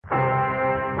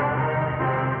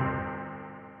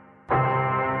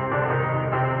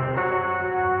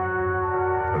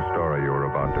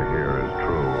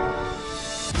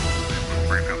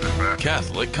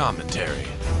Catholic commentary.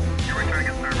 You're returning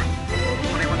a service.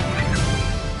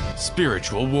 2122.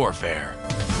 Spiritual warfare.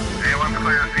 A1's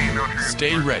clear, C, no transport.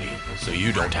 Stay ready so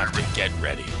you don't have to get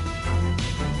ready.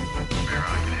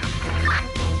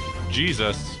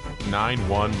 Jesus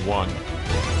 911.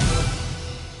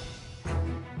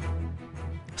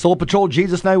 Soul Patrol,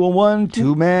 Jesus 911,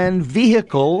 two-man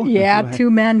vehicle. Yeah, to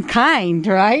mankind,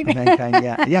 right? Mankind,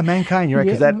 yeah. Yeah, mankind, you're right,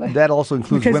 because that also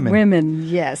includes because women. women,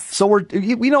 yes. So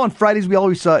we know on Fridays we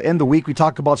always end the week, we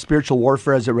talk about spiritual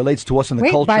warfare as it relates to us in the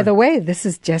culture. By the way, this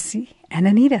is Jesse and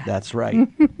Anita. That's right.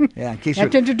 Yeah, in case we have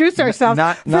to introduce ourselves.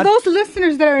 For those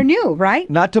listeners that are new, right?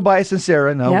 Not Tobias and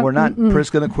Sarah. No, Yep. we're not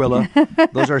Prisca and Aquila.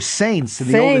 Those are saints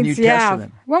in the Old and New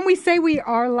Testament. When we say we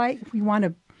are like, we want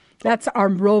to, that's our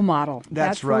role model.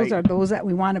 That's right. Those are those that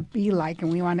we want to be like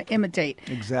and we want to imitate.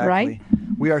 Exactly. Right?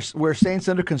 We're saints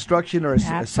under construction, or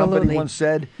as somebody once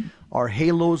said, our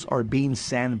halos are being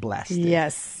sandblasted.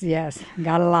 Yes.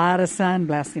 Got a lot of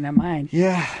sandblasting in mine.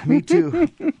 Yeah, me too.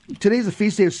 Today's the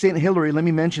feast day of St. Hilary. Let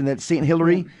me mention that St.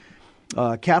 Hilary,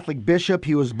 Catholic bishop,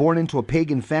 he was born into a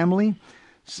pagan family.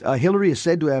 Hilary is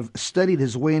said to have studied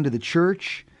his way into the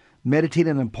church,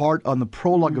 meditated in part on the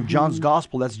prologue of John's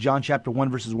Gospel. That's John chapter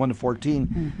 1, verses 1 to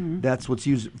 14. That's what's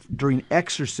used during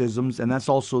exorcisms, and that's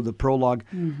also the prologue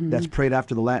that's prayed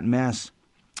after the Latin Mass.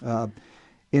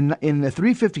 In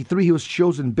 353, he was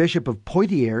chosen Bishop of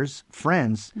Poitiers,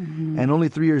 France, and only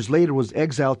 3 years later was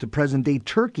exiled to present-day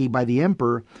Turkey by the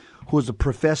emperor, who was a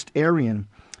professed Arian.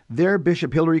 There,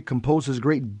 Bishop Hilary composed his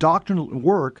great doctrinal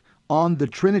work on the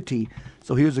Trinity.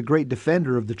 So he was a great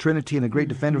defender of the Trinity and a great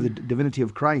defender of the divinity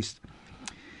of Christ.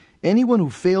 Anyone who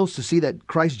fails to see that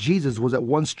Christ Jesus was at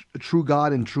once true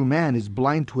God and true man is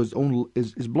blind to his own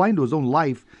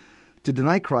life. To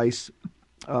deny Christ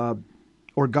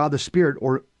or God the Spirit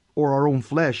or our own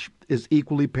flesh is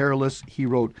equally perilous, he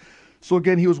wrote. So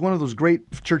again, he was one of those great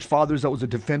church fathers that was a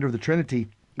defender of the Trinity.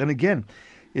 And again,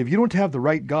 if you don't have the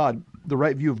right God, the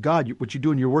right view of God, what you're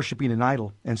doing, you're worshiping an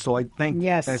idol. And so I thank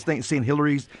St.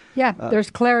 Hilary's. Yeah, there's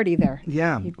clarity there.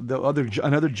 Yeah,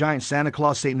 another giant, Santa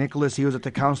Claus, St. Nicholas, he was at the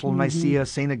Council of Nicaea,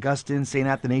 St. Augustine, St.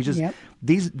 Athanasius. Yep.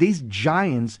 These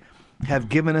giants have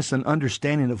given us an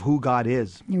understanding of who God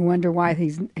is. You wonder why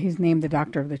he's named the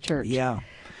doctor of the church. Yeah.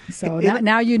 So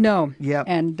now you know. Yeah.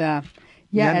 And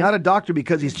not a doctor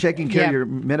because he's taking care of your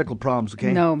medical problems,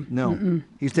 okay? No. Mm-mm.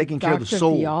 He's taking care of the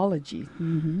soul. Theology.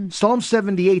 Psalm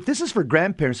 78, this is for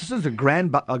grandparents. This is a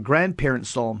grandparent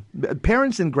psalm.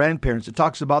 Parents and grandparents, it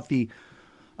talks about the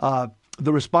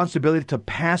responsibility to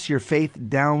pass your faith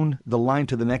down the line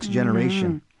to the next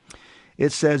generation.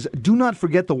 It says, do not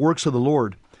forget the works of the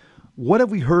Lord. What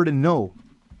have we heard and know?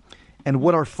 And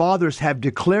what our fathers have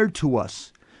declared to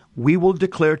us, we will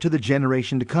declare to the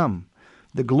generation to come.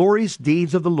 The glorious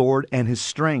deeds of the Lord and his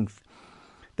strength,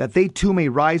 that they too may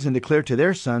rise and declare to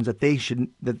their sons that they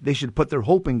should put their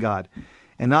hope in God,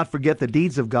 and not forget the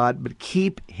deeds of God, but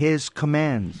keep his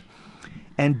commands.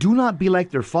 And do not be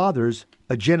like their fathers,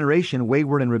 a generation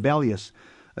wayward and rebellious,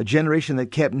 a generation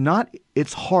that kept not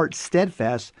its heart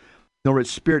steadfast, nor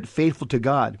its spirit faithful to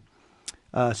God.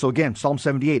 So again, Psalm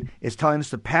 78 is telling us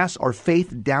to pass our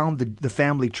faith down the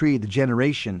family tree, the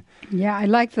generation. Yeah, I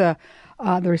like the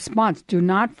response, do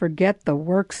not forget the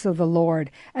works of the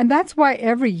Lord. And that's why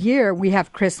every year we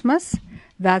have Christmas.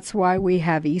 That's why we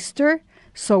have Easter.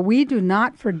 So we do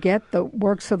not forget the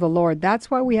works of the Lord.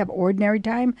 That's why we have ordinary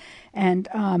time and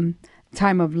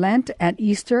time of Lent and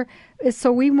Easter.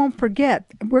 So we won't forget,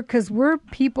 because we're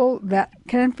people that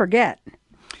can forget.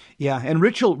 Yeah, and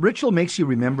ritual makes you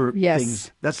remember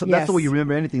things. That's the way you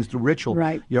remember anything, is through ritual.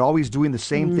 Right. You're always doing the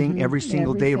same thing every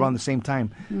single day around the same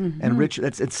time. And ritual,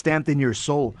 it's stamped in your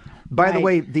soul. By the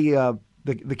way, the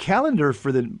calendar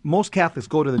for most Catholics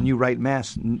go to the New Rite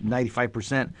Mass,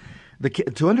 95%.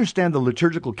 To understand the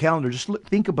liturgical calendar, just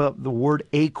think about the word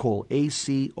ACOLE,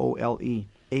 A-C-O-L-E,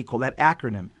 ACOLE, that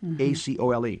acronym,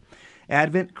 A-C-O-L-E.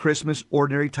 Advent, Christmas,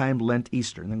 Ordinary Time, Lent,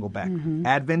 Easter. And then go back.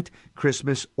 Advent,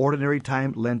 Christmas, Ordinary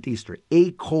Time, Lent, Easter.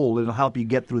 ACOLE, it'll help you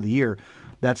get through the year.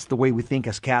 That's the way we think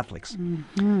as Catholics.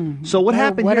 So what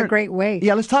happened here? What a great way.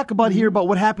 Yeah, let's talk about here about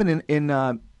what happened in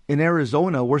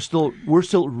Arizona. We're still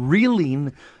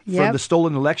reeling from the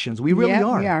stolen elections. We really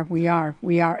are. We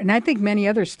are. And I think many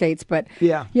other states, but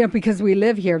because we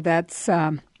live here, that's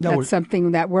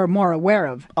something that we're more aware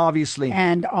of. Obviously.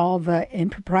 And all the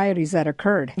improprieties that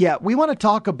occurred. Yeah, we want to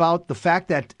talk about the fact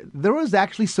that there was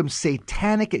actually some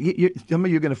satanic... Some of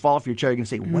you are going to fall off your chair. You're going to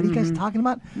say, what are you guys talking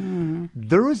about?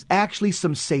 There was actually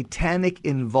some satanic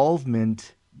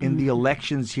involvement in the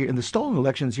elections here, in the stolen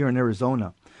elections here in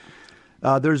Arizona.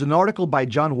 There's an article by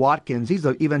John Watkins. He's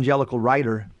an evangelical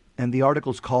writer, and the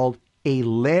article's called a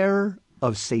lair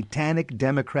of satanic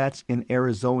Democrats in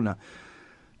Arizona.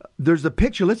 There's a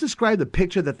picture. Let's describe the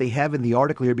picture that they have in the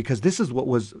article here, because this is what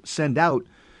was sent out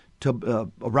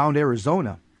to around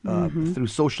Arizona through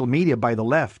social media by the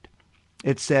left.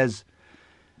 It says...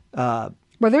 well,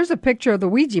 there's a picture of the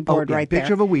Ouija board right there.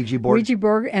 Picture of a Ouija board. Ouija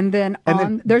board, and then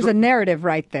there's a narrative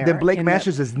right there. Then Blake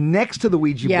Masters is next to the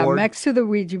Ouija board. Yeah, next to the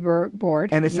Ouija board.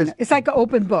 And it says... it's like an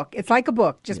open book. It's like a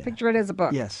book. Just picture it as a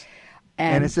book. Yes.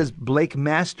 And it says Blake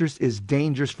Masters is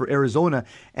dangerous for Arizona,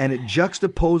 and it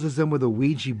juxtaposes him with a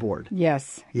Ouija board.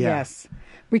 Yes, Yeah. yes.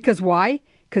 Because why?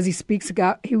 Because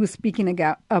he was speaking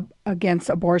against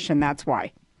abortion. That's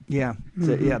why. Yeah,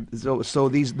 So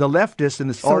the leftists in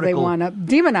this So article, they want to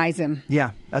demonize him.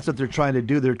 yeah, that's what they're trying to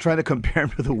do. They're trying to compare him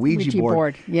to the Ouija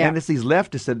board. Yeah. And it's these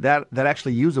leftists that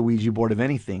actually use a Ouija board, if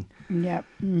anything. Yep.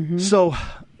 So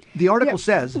the article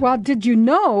says, Well, did you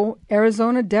know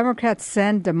Arizona Democrats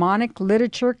send demonic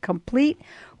literature complete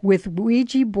with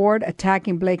Ouija board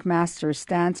attacking Blake Masters'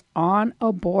 stance on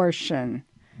abortion?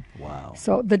 wow.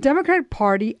 So the Democratic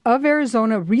Party of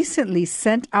Arizona recently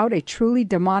sent out a truly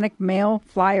demonic mail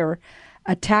flyer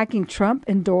attacking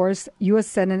Trump-endorsed U.S.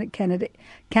 Senate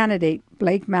candidate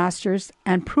Blake Masters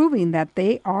and proving that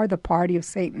they are the party of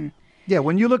Satan. Yeah,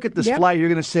 when you look at this Yep. flyer, you're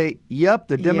going to say, yep,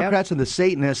 the Democrats and the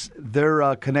Satanists,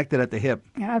 they're connected at the hip.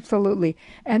 Absolutely.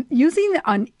 And using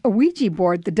a Ouija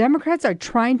board, the Democrats are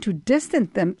trying to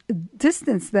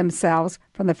distance themselves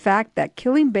from the fact that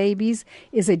killing babies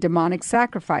is a demonic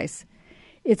sacrifice.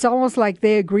 It's almost like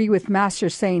they agree with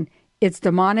Masters saying it's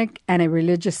demonic and a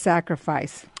religious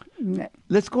sacrifice.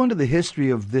 Let's go into the history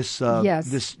of this Yes.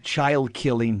 this child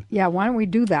killing. Yeah, why don't we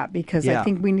do that? Because Yeah. I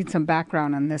think we need some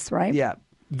background on this, right? Yeah.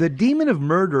 The demon of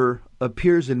murder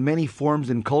appears in many forms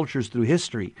and cultures through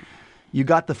history. You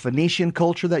got the Phoenician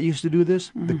culture that used to do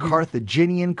this, the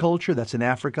Carthaginian culture, that's in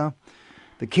Africa,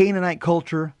 the Canaanite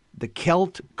culture, the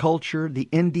Celt culture, the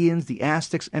Indians, the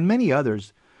Aztecs, and many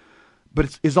others.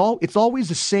 But it's always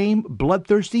the same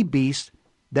bloodthirsty beast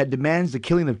that demands the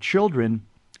killing of children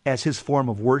as his form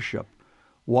of worship.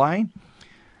 Why?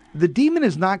 The demon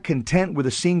is not content with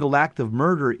a single act of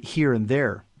murder here and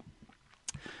there.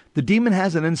 The demon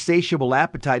has an insatiable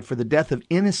appetite for the death of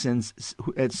innocents.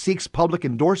 It seeks public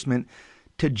endorsement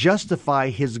to justify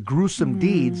his gruesome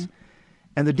deeds,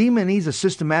 and the demon needs a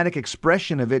systematic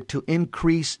expression of it to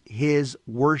increase his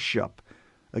worship.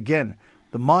 Again,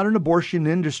 the modern abortion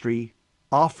industry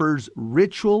offers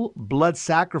ritual blood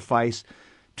sacrifice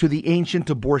to the ancient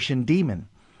abortion demon.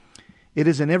 It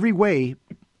is in every way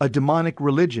a demonic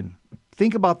religion.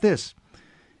 Think about this.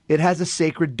 It has a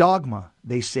sacred dogma.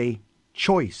 They say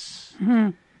choice.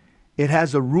 It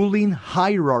has a ruling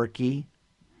hierarchy,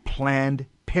 Planned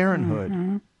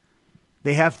Parenthood.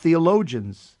 They have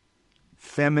theologians,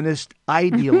 feminist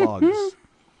ideologues.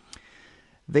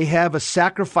 They have a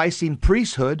sacrificing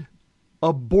priesthood,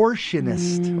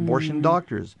 abortionist, abortion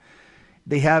doctors.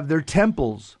 They have their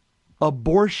temples,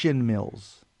 abortion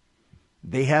mills.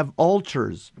 They have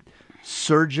altars,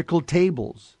 surgical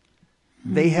tables.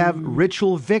 They have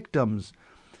ritual victims,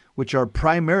 which are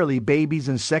primarily babies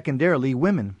and secondarily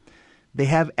women. They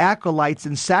have acolytes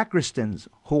and sacristans.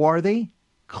 Who are they?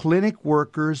 Clinic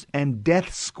workers and death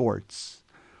escorts.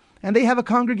 And they have a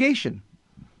congregation,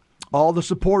 all the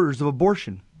supporters of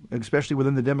abortion, especially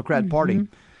within the Democrat Party.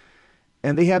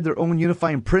 And they have their own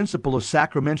unifying principle of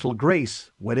sacramental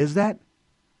grace. What is that?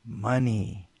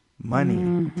 Money.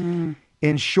 Money.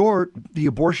 In short, the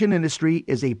abortion industry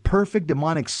is a perfect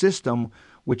demonic system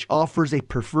which offers a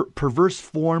perverse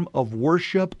form of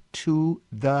worship to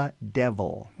the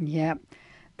devil. Yep.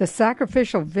 The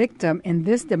sacrificial victim in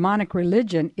this demonic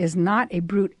religion is not a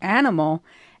brute animal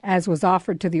as was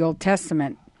offered to the Old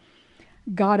Testament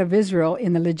God of Israel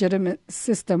in the legitimate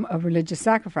system of religious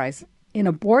sacrifice. In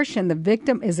abortion, the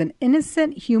victim is an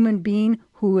innocent human being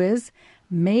who is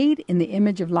made in the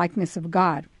image and likeness of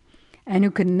God and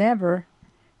who can never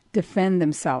defend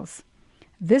themselves.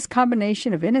 This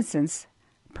combination of innocence,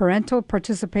 parental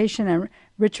participation, and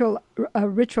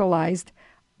ritualized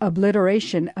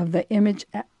obliteration of the image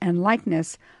and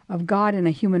likeness of God in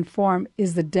a human form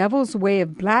is the devil's way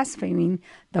of blaspheming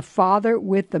the Father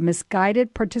with the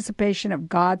misguided participation of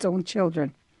God's own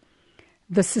children.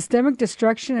 The systemic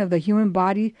destruction of the human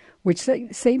body, which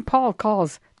St. Paul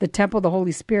calls the temple of the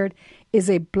Holy Spirit, is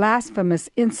a blasphemous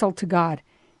insult to God.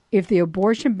 If the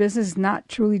abortion business is not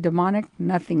truly demonic,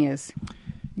 nothing is.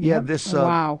 Yeah, Yep. this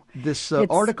Wow. this It's-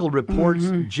 article reports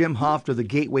Jim Hofter, the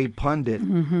Gateway pundit.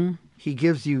 He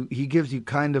gives you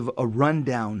kind of a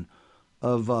rundown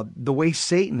of the way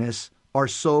Satanists are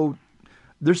so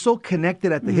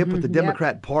connected at the hip with the Yep.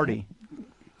 Democrat Party.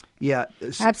 Yeah.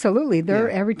 Absolutely. Yeah.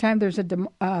 Every time there's a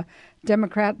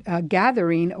Democrat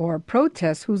gathering or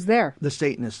protest, who's there? The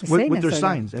Satanists, The with Satanists their are there.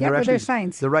 signs, Yeah, with their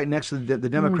signs. They're right next to the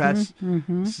Democrats,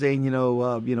 saying,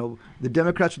 the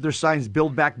Democrats with their signs,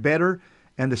 "Build Back Better,"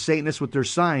 and the Satanists with their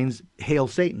signs, "Hail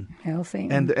Satan." Hail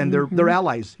Satan. And they're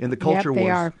allies in the culture Yep, they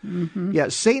wars. are. Mm-hmm. Yeah,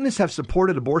 Satanists have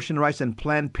supported abortion rights and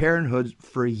Planned Parenthood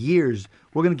for years.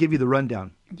 We're going to give you the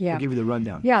rundown. Yeah. We'll give you the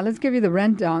rundown. Yeah, let's give you the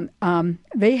rundown.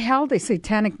 They held a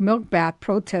satanic milk bath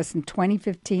protest in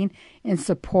 2015 in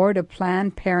support of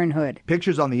Planned Parenthood.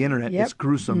 Pictures on the internet. Yep. It's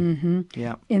gruesome. Mm-hmm.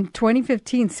 Yeah. In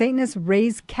 2015, Satanists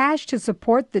raised cash to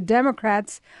support the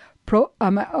Democrats'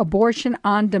 abortion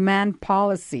on demand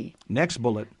policy. Next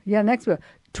bullet. Yeah, next one.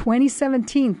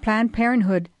 2017, Planned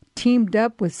Parenthood teamed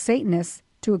up with Satanists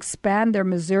to expand their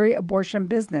Missouri abortion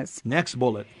business. Next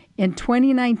bullet. In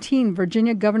 2019,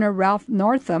 Virginia Governor Ralph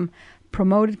Northam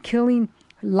promoted killing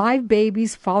live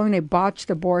babies following a botched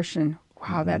abortion.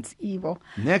 Wow, that's evil.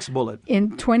 Next bullet.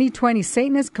 In 2020,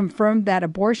 Satanists confirmed that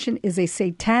abortion is a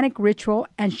satanic ritual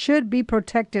and should be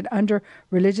protected under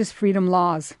religious freedom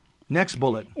laws. Next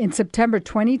bullet. In September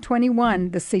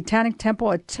 2021, the Satanic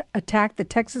Temple attacked the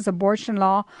Texas abortion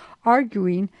law,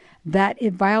 arguing that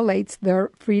it violates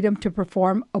their freedom to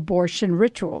perform abortion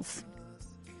rituals.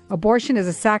 Abortion is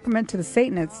a sacrament to the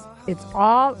Satanists. It's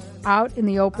all out in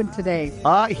the open today.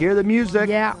 Hear the music.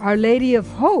 Yeah, Our Lady of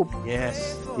Hope,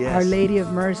 Yes. Yes. Our Lady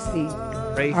of Mercy,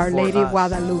 Pray Our for Lady of us.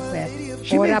 Guadalupe,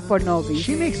 She Ora makes- por nobis.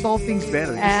 She makes all things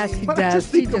better. She does. Just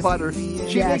think She just- about her.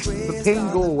 She yes. makes the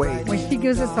pain go away. When she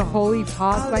gives us a holy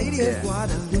pause like this,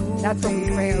 that's when we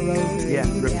pray a rosary. Yeah,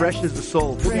 refreshes the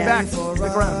soul. We'll be back. Yes.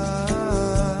 Stick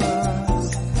around.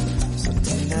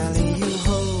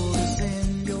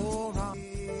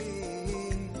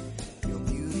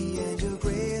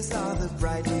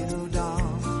 Bright little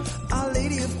dawn, Our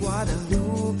Lady of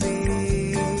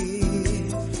Guadalupe,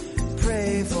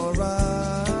 pray for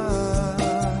us.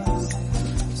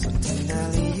 So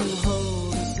tenderly you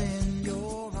hold us in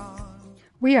your arms.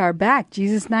 We are back,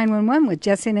 Jesus 911 with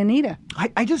Jesse and Anita.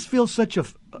 I just feel such Yes.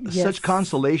 such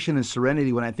consolation and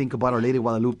serenity when I think about Our Lady of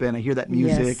Guadalupe and I hear that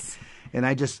music, Yes. and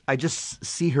I just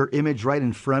see her image right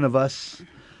in front of us.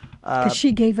 Because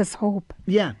she gave us hope.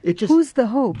 Yeah, it just Who's the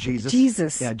hope? Jesus.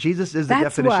 Jesus. Yeah, Jesus is the That's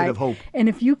definition why. of hope. And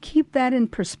if you keep that in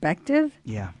perspective,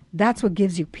 Yeah. that's what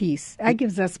gives you peace. That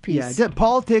gives us peace. Yeah,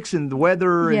 politics and the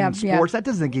weather Yeah, and yeah. sports, that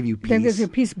doesn't give you peace. That gives you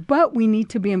peace. But we need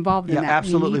to be involved in Yeah, that.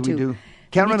 absolutely we need do. to.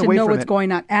 Can't we run need away to know from what's it.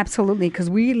 going on. Absolutely, because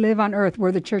we live on Earth.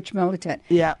 We're the church militant.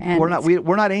 Yeah, And we're not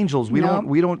we're not angels. We No.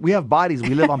 we have bodies.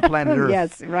 We live on planet Earth.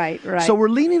 Yes, right. So we're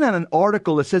leaning on an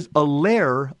article that says a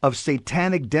lair of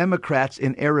satanic Democrats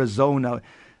in Arizona.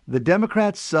 The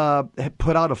Democrats had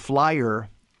put out a flyer,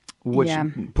 which Yeah,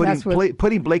 putting that's what-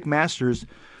 putting Blake Masters,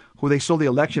 who they stole the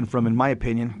election from, in my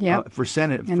opinion, Yep. for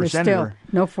Senate and for there's senator.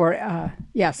 still no for senator.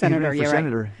 For You're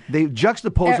senator. They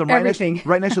juxtaposed them right next, everything.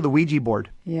 right next to the Ouija board.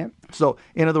 right. Yep. So,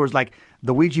 in other words, like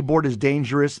the Ouija board is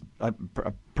dangerous.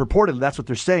 Purportedly, that's what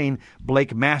they're saying.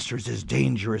 Blake Masters is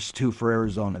dangerous too for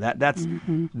Arizona. That's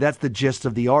the gist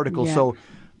of the article. Yeah. So,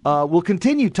 we'll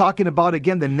continue talking about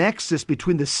again the nexus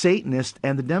between the Satanists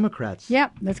and the Democrats. Yeah,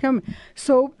 that's coming.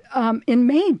 So in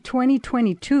May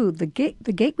 2022, the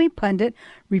Gateway Pundit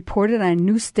reported on a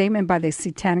new statement by the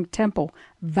Satanic Temple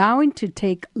vowing to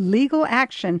take legal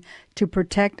action to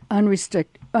protect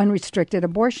unrestricted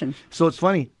abortion. So it's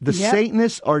funny. The Yep.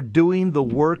 Satanists are doing the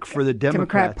work for the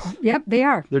Democrats. Yep, they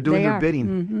are. They're doing They their are. bidding,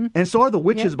 Mhm. and so are the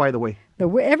witches, Yep. by the way.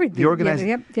 Everything. The organized-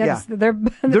 Yep. yeah. They're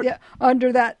They're-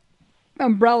 under that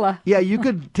umbrella. Yeah, you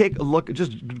could take a look.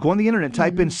 Just go on the internet,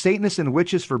 type in Satanists and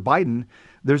witches for Biden.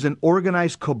 There's an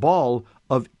organized cabal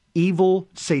of evil,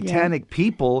 satanic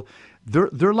people.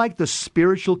 They're like the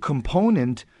spiritual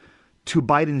component to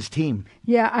Biden's team.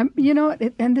 Yeah,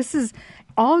 and this is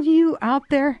all you out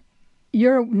there.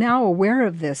 You're now aware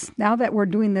of this. Now that we're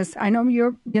doing this, I know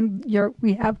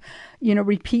we have,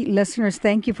 repeat listeners.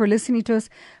 Thank you for listening to us.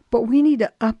 But we need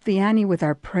to up the ante with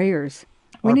our prayers.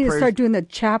 We Our need prayers. to start doing the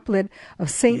chaplet of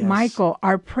Saint Yes. Michael.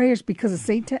 Our prayers, because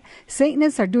the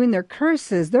Satanists are doing their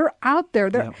curses. They're out there.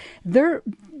 They're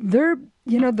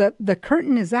the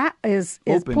curtain is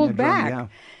Open, pulled yeah, drawn, back. yeah.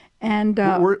 And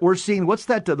We're seeing, what's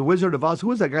that? The Wizard of Oz. Who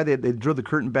was that guy that they drew the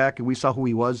curtain back and we saw who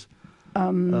he was?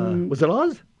 Was it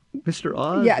Oz? Mr.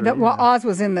 Oz? yeah, Or- Oz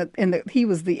was in the. He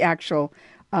was the actual.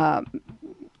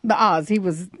 The Oz. He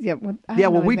was. Yeah. I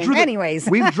don't know we his drew. name. Anyways.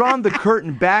 We've drawn the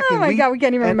curtain back. Oh and my God, we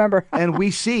can't even remember. And we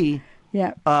see.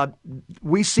 Yeah.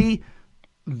 We see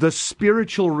the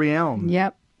spiritual realm.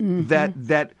 Yep.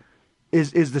 That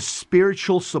is the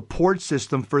spiritual support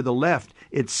system for the left.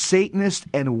 It's Satanists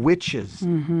and witches.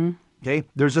 Okay,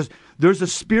 there's a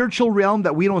spiritual realm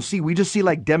that we don't see. We just see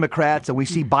like Democrats, and we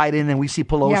see Biden, and we see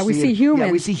Pelosi. Yeah, we see humans.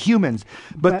 Yeah, we see humans.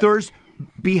 But there's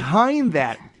behind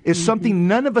that is something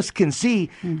none of us can see.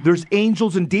 There's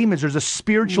angels and demons. There's a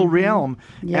spiritual realm,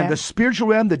 Yeah. and the spiritual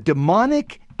realm, the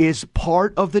demonic, is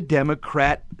part of the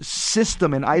Democrat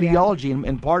system and ideology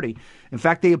and party. In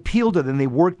fact, they appeal to them. They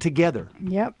work together.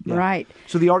 Yep, Yeah. right.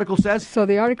 So the article says. So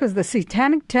the article is the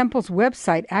Satanic Temple's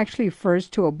website actually refers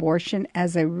to abortion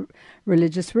as a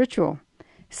religious ritual.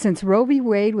 Since Roe v.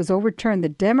 Wade was overturned, the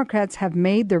Democrats have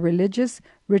made their religious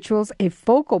rituals a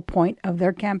focal point of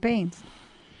their campaigns.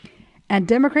 And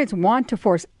Democrats want to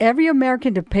force every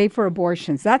American to pay for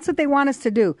abortions. That's what they want us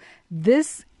to do.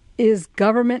 This is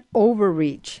government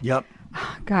overreach. Yep.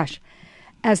 Gosh.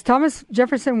 As Thomas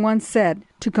Jefferson once said,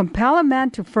 to compel a man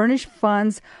to furnish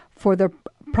funds for the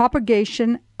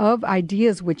propagation of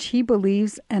ideas which he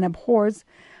believes and abhors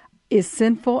is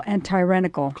sinful and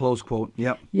tyrannical. Close quote.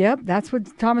 Yep. Yep, that's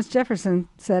what Thomas Jefferson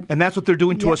said. And that's what they're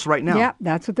doing to Yep. us right now. Yeah,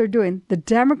 that's what they're doing. The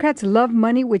Democrats love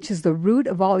money, which is the root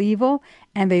of all evil,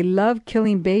 and they love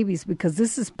killing babies because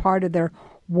this is part of their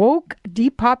woke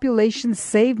depopulation,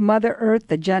 save Mother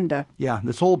Earth agenda. Yeah.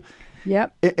 This whole.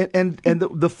 Yep. And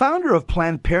the founder of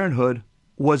Planned Parenthood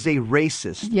was a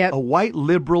racist, Yep. a white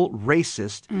liberal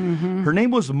racist. Her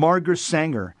name was Margaret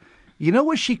Sanger. You know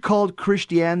what she called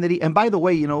Christianity? And by the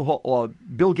way,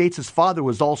 Bill Gates' father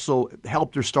was also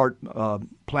helped her start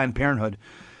Planned Parenthood.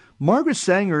 Margaret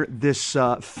Sanger, this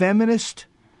feminist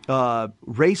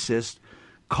racist,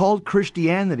 called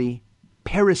Christianity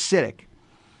parasitic.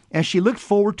 And she looked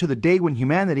forward to the day when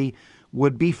humanity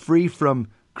would be free from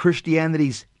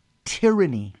Christianity's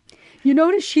tyranny. You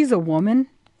notice she's a woman.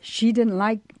 She didn't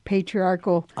like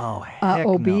patriarchal heck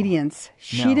obedience.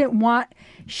 No.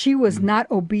 She was not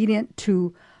obedient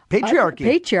to Patriarchy.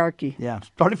 Patriarchy. Yeah,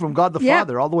 starting from God the Yeah.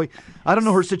 Father all the way. I don't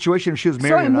know her situation if she was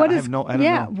married or and not. what I is have no. I don't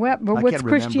yeah? know. Well, but I what's can't remember.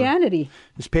 Christianity?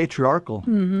 It's patriarchal.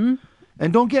 Mm-hmm.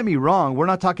 And don't get me wrong, we're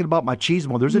not talking about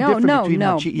machismo. There's a No, difference no, between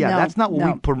no, Yeah, no, that's not what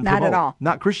no, we promote. not at all.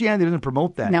 Not Christianity doesn't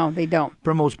promote that. No, they don't.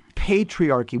 Promotes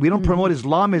patriarchy. We don't promote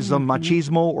Islamism,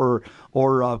 machismo, or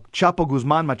Chapo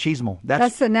Guzman machismo.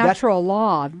 That's the natural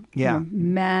law. Yeah.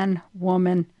 Man,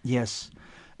 woman. Yes.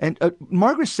 And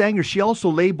Margaret Sanger, she also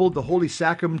labeled the Holy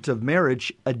Sacrament of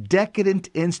Marriage a decadent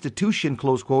institution,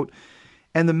 close quote.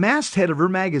 And the masthead of her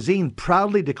magazine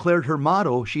proudly declared her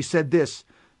motto. She said this: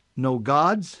 no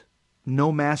gods,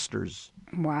 no masters.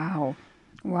 Wow.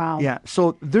 Wow. Yeah.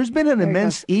 So there's been an There you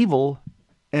immense go. evil,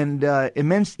 and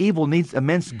immense evil needs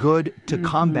immense good to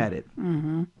combat it.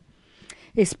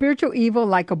 A spiritual evil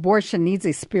like abortion needs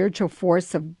a spiritual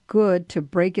force of good to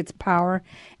break its power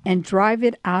and drive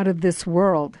it out of this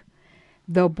world.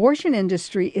 The abortion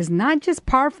industry is not just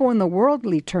powerful in the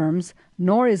worldly terms,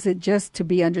 nor is it just to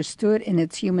be understood in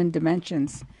its human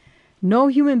dimensions. No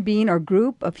human being or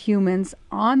group of humans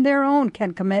on their own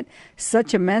can commit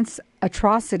such immense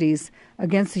atrocities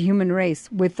against the human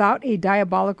race without a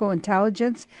diabolical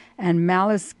intelligence and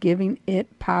malice giving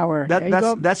it power. There you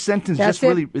go. That sentence That's just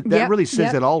really it. really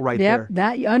says it all right there.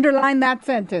 That underline that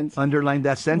sentence. Underline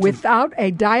that sentence. Without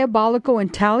a diabolical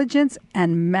intelligence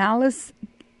and malice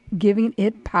giving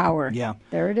it power. Yeah.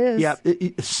 There it is. Yeah,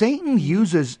 Satan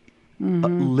uses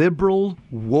liberal,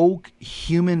 woke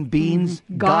human beings,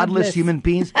 godless Godless. human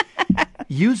beings,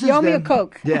 uses You owe me them. a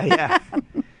Coke. Yeah.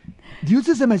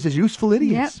 Uses them as his useful Yeah.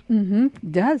 idiots.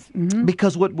 Does. Mm-hmm.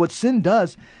 Because what sin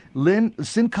does,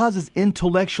 sin causes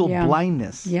intellectual Yeah.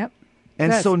 blindness. Yep.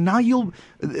 And Does. so now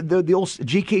the old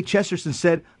G.K. Chesterton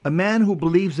said, a man who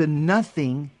believes in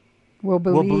nothing Will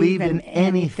believe in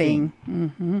anything.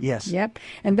 Yes. Yep.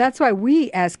 And that's why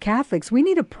we as Catholics, we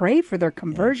need to pray for their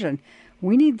conversion.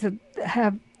 We need to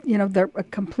have, a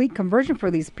complete conversion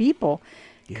for these people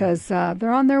because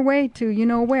they're on their way to,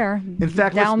 where. In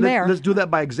fact, down there. let's do that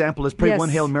by example. Let's pray Yes. one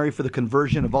Hail Mary for the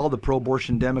conversion of all the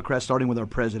pro-abortion Democrats, starting with our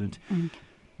president.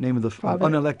 Name of the Father-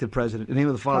 unelected president. In the name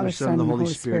of the Father, Son, and the Holy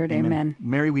Spirit. Amen.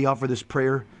 Mary, we offer this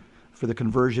prayer for the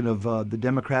conversion of the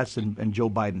Democrats and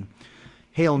Joe Biden.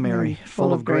 Hail Mary,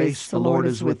 full of grace, the Lord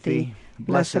is with thee.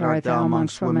 Blessed art thou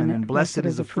amongst women, and blessed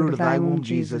is the fruit of thy womb,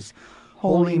 Jesus.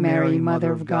 Holy Mary,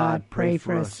 Mother of God, pray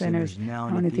for us sinners, now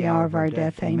and at the hour of our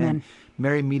death. Amen.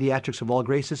 Mary, mediatrix of all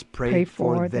graces, pray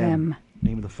for them. In the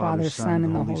name of the Father, Son,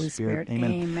 and the Holy Spirit.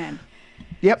 Amen. Amen.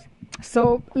 Yep.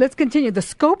 So let's continue. The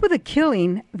scope of the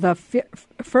killing, the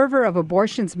fervor of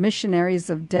abortion's missionaries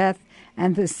of death,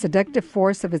 and the seductive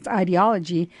force of its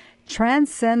ideology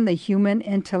transcend the human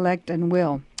intellect and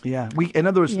will. Yeah. In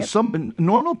other words, some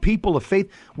normal people of faith,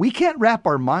 we can't wrap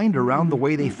our mind around the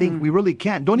way they think. We really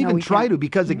can't. Don't No, even we try can't. to,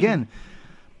 because again,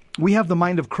 we have the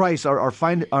mind of Christ.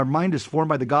 Our mind is formed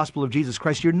by the gospel of Jesus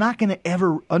Christ. You're not going to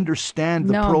ever understand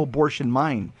the No. pro-abortion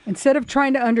mind. Instead of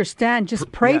trying to understand,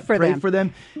 just pray for them. Pray for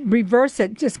them. Reverse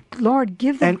it. Just, Lord,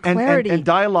 give them clarity. And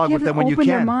dialogue Give with them when you open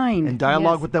can. their mind. And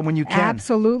dialogue Yes. with them when you can.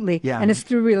 Absolutely. Yeah. And it's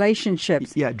through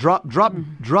relationships. Yeah,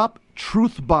 drop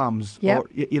truth bombs, Yep.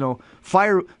 or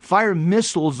fire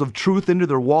missiles of truth into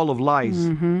their wall of lies.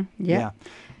 Mm-hmm. Yeah.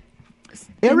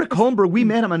 Eric Holmberg, we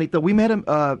met him, Anita. We met him.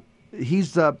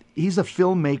 He's a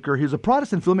filmmaker. He's a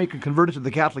Protestant filmmaker converted to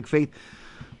the Catholic faith.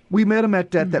 We met him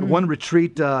at that one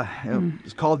retreat.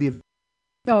 It's called the.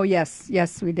 Oh yes,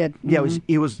 we did. Yeah,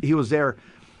 he was there.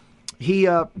 He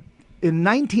in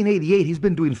 1988. He's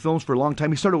been doing films for a long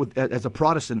time. He started as a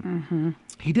Protestant.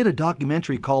 He did a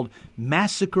documentary called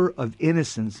Massacre of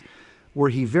Innocents,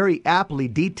 where he very aptly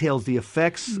details the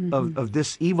effects of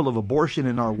this evil of abortion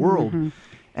in our world.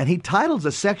 And he titles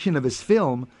a section of his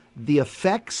film, The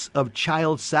Effects of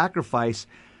Child Sacrifice,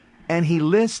 and he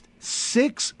lists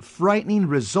 6 frightening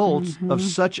results of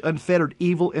such unfettered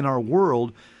evil in our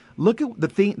world. Look at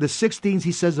the 6 things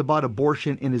he says about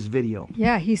abortion in his video.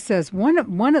 Yeah, he says one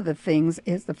of the things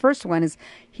is, the first one is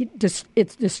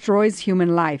it destroys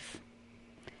human life.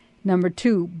 Number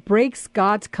 2, breaks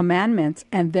God's commandments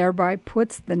and thereby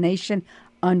puts the nation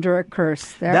under a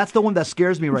curse. That's the one that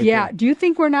scares me right there. Yeah. Do you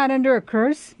think we're not under a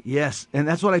curse? Yes, and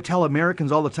that's what I tell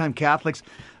Americans all the time, Catholics.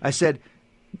 I said,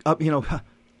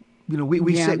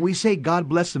 we say God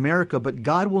bless America, but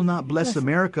God will not bless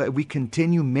America if we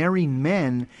continue marrying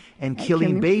men and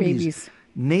killing babies.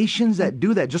 Nations that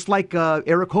do that, just like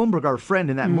Eric Holmberg, our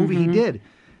friend, in that movie he did,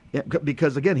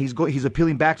 because again he's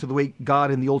appealing back to the way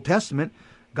God in the Old Testament.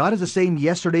 God is the same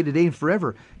yesterday, today, and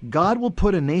forever. God will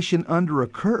put a nation under a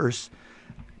curse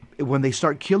when they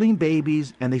start killing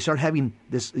babies and they start having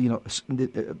this,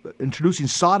 introducing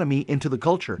sodomy into the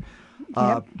culture.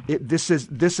 This is.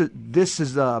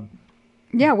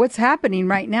 Yeah, what's happening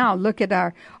right now? Look at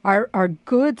our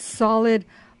good, solid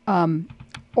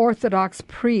Orthodox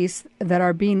priests that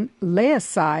are being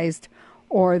laicized,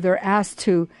 or they're asked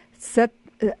to set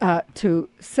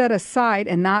aside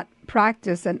and not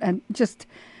practice and just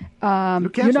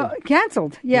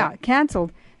canceled. Yeah,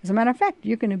 canceled. As a matter of fact,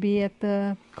 you're going to be at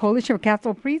the Coalition of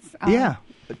Catholic Priests. Gathering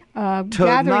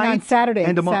on Saturday.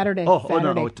 Saturday. Saturday.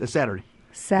 Saturday.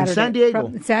 In San Diego.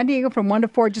 From San Diego from 1 to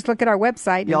 4. Just look at our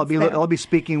website. Yeah, I'll be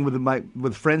speaking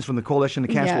with friends from the Coalition of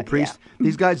Catholic Priests. Yeah.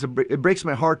 These guys, it breaks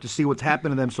my heart to see what's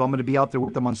happened to them. So I'm going to be out there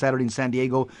with them on Saturday in San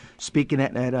Diego, speaking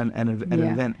at an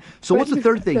event. So what's the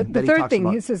third thing that he talks about? The third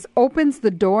thing, he says, opens the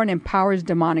door and empowers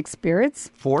demonic spirits.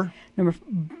 4. Number 4,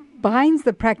 binds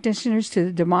the practitioners to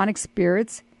the demonic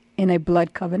spirits in a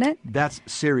blood covenant. That's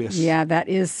serious. Yeah, that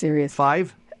is serious.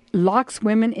 5. Locks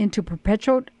women into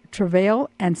perpetual travail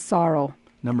and sorrow.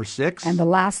 Number 6. And the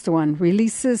last one,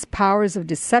 releases powers of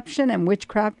deception and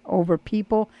witchcraft over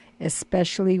people,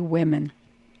 especially women.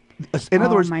 In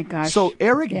other words, my gosh. So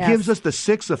Eric gives us the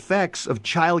 6 effects of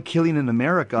child killing in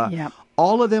America. Yep.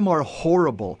 All of them are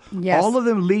horrible. Yes. All of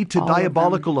them lead to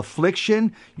diabolical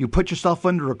affliction. You put yourself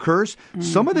under a curse.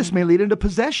 Some of this may lead into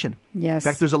possession. Yes. In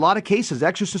fact, there's a lot of cases.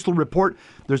 Exorcists will report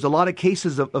there's a lot of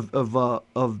cases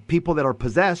of people that are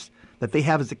possessed that they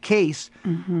have as a case,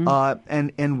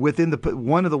 and within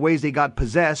one of the ways they got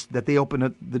possessed, that they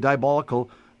opened the diabolical,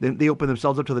 they opened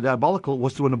themselves up to the diabolical,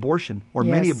 was through an abortion or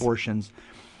many abortions.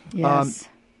 Yes.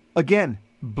 Again,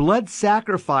 blood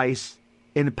sacrifice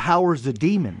empowers the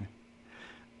demon.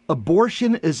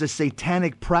 Abortion is a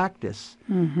satanic practice.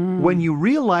 When you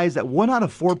realize that 1 out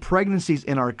of 4 pregnancies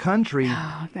in our country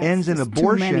ends in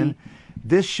abortion,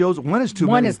 this shows one is too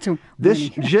many.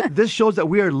 This shows that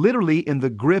we are literally in the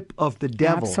grip of the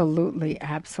devil. Absolutely.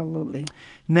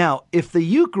 Now, if the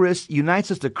Eucharist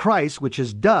unites us to Christ, which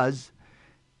it does,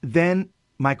 then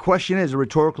my question is a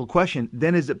rhetorical question.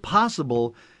 Then is it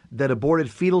possible that aborted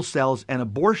fetal cells and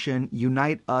abortion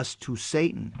unite us to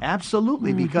Satan?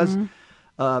 Absolutely, because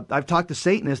I've talked to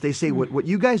Satanists. They say what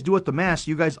you guys do at the Mass,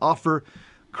 you guys offer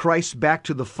Christ back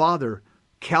to the Father.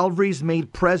 Calvary's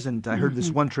made present. I heard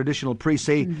this one traditional priest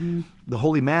say the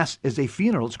Holy Mass is a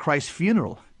funeral. It's Christ's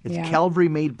funeral. It's Calvary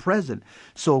made present.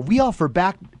 So we offer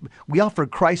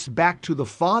Christ back to the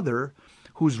Father,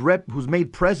 who's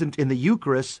made present in the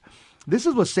Eucharist. This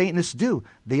is what Satanists do.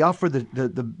 They offer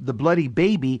the bloody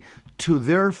baby to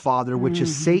their father, which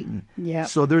is Satan. Yep.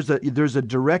 So there's a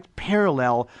direct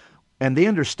parallel. And they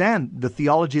understand the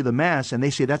theology of the Mass, and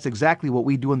they say that's exactly what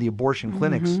we do in the abortion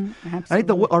clinics. I think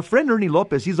our friend Ernie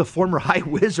Lopez, he's a former high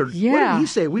wizard. Yeah. What did he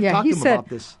say? We've talked to him about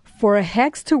this. For a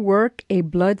hex to work, a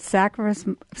blood sacrifice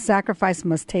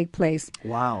must take place.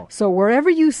 Wow. So wherever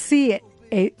you see it,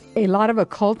 a lot of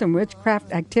occult and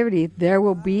witchcraft activity, there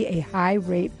will be a high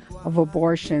rate of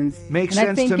abortions. Makes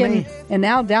and sense I think to me. And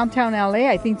now downtown LA,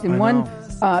 I think in one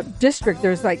district,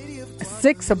 there's like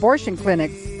 6 abortion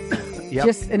clinics Yep.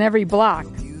 just in every block.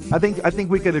 I think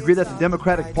we could agree that the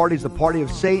Democratic Party is the party of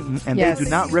Satan, and Yes. they do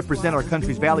not represent our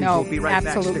country's values. No, We'll be right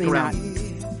back. absolutely Stick around.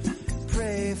 not.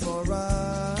 Pray for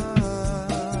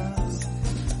us.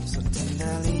 So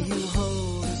tenderly you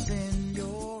hold us in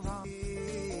your arms.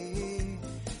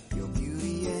 Your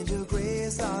beauty and your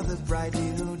grace are the bright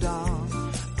new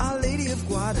dawn. Our Lady of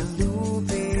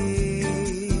Guadalupe,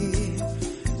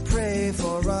 pray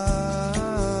for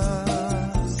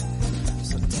us.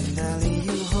 So tenderly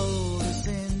you hold us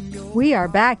in your We are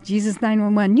back, Jesus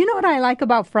 911. You know what I like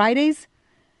about Fridays?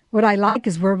 What I like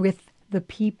is we're with the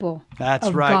people That's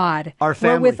of right. God. Our We're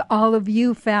family. with all of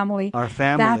you, family. Our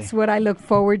family. That's what I look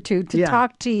forward to Yeah.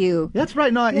 talk to you. That's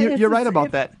right. No, Yeah, you're right it's-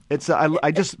 about that. It's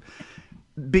I just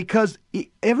because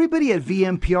everybody at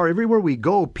VMPR, everywhere we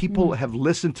go, people have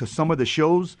listened to some of the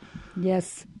shows,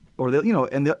 Yes. or they,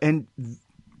 and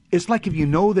it's like if you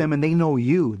know them and they know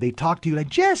you, they talk to you like,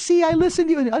 Jesse, I listened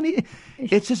to you. And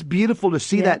it's just beautiful to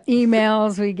see Yeah, that.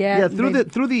 emails we get. Yeah,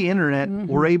 through the internet,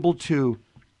 we're able to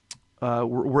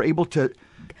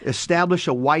establish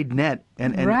a wide net,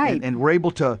 and Right. and we're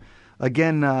able to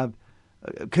again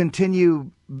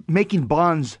continue making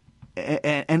bonds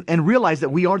and realize that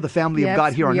we are the family of Yes,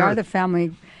 God here on we earth. are the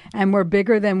family, and we're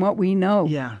bigger than what we know.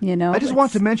 Yeah. You know. I just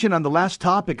want to mention on the last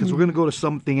topic, because we're going to go to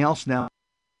something else now.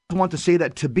 I want to say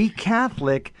that to be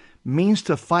Catholic means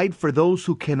to fight for those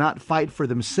who cannot fight for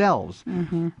themselves.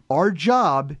 Mm-hmm. Our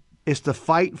job is to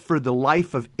fight for the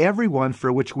life of everyone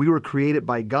for which we were created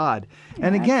by God.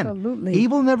 And again, Absolutely.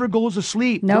 evil never goes to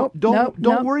sleep. Nope, Don't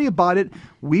nope. worry about it.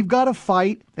 We've got to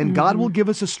fight, and God Mm-hmm. will give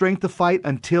us the strength to fight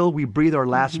until we breathe our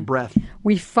last breath.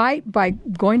 We fight by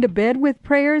going to bed with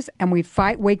prayers, and we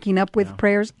fight waking up with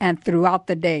prayers, and throughout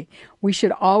the day. We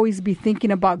should always be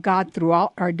thinking about God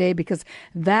throughout our day, because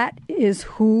that is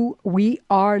who we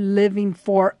are living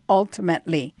for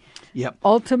ultimately. Yep.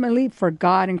 Ultimately for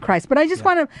God and Christ. But I just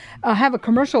want to have a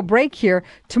commercial break here.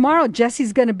 Tomorrow,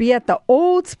 Jesse's going to be at the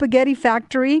Old Spaghetti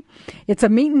Factory. It's a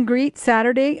meet and greet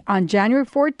Saturday on January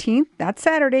 14th. That's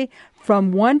Saturday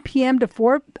from 1 p.m. to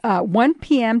 4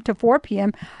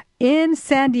 p.m. in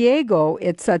San Diego.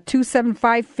 It's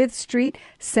 275 5th Street,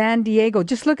 San Diego.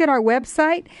 Just look at our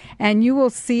website and you will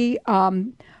see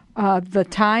the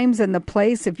times and the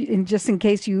place, just in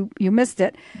case you missed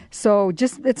it. So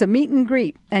it's a meet and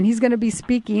greet, and he's going to be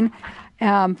speaking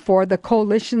for the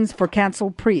Coalitions for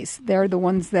Canceled Priests. They're the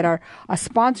ones that are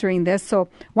sponsoring this. So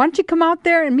why don't you come out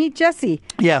there and meet Jesse?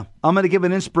 Yeah, I'm going to give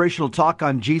an inspirational talk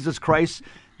on Jesus Christ,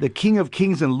 the King of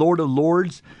Kings and Lord of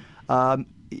Lords.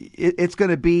 It's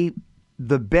going to be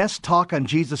the best talk on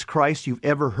Jesus Christ you've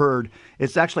ever heard.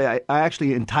 It's actually, I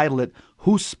actually entitled it,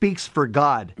 "Who Speaks for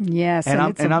God?" Yes,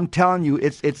 and I'm telling you,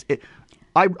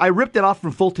 I ripped it off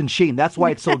from Fulton Sheen. That's why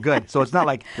it's so good. So it's not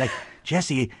like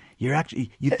Jesse,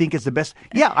 you think it's the best.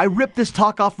 Yeah, I ripped this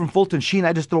talk off from Fulton Sheen.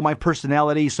 I just throw my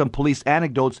personality, some police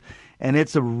anecdotes, and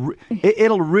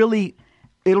it'll really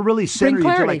center you to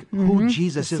clarity. like who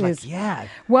Jesus is. This Like, is- yeah.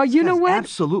 Well, you know that's what?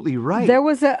 Absolutely right. There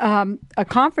was a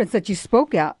conference that you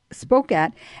spoke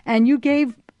at, and you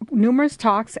gave numerous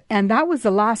talks, and that was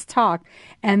the last talk.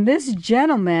 And this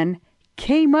gentleman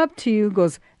came up to you,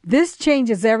 goes, "This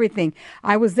changes everything."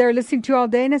 I was there listening to you all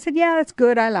day, and I said, "Yeah, that's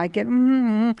good. I like it."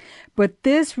 Mm-hmm. But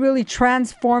this really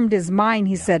transformed his mind.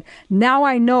 He said, "Now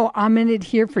I know I'm in it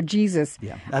here for Jesus."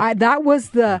 Yeah, that was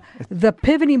the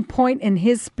pivoting point in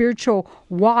his spiritual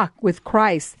walk with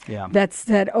Christ. Yeah. That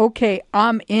said, "Okay,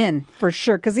 I'm in for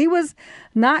sure," because he was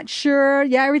not sure.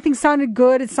 Yeah, everything sounded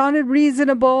good. It sounded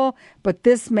reasonable, but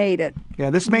this made it. Yeah,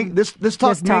 this talk This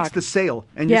makes talk. the sale,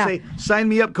 and Yeah. you say, "Sign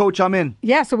me up, Coach. I'm in."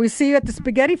 Yeah, so we see you at the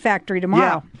Spaghetti Factory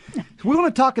tomorrow. Yeah. We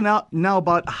want to talk now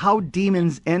about how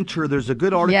demons enter. There's a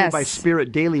good article Yes. by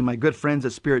Spirit Daily, my good friends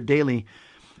at Spirit Daily.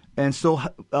 And so,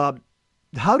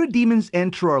 how do demons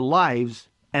enter our lives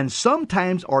and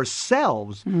sometimes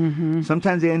ourselves? Mm-hmm.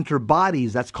 Sometimes they enter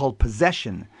bodies. That's called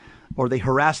possession. Or they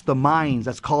harass the minds.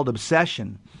 That's called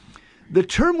obsession. The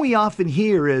term we often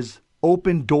hear is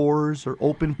open doors or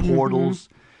open portals.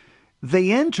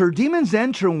 Demons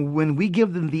enter when we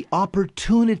give them the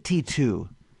opportunity to.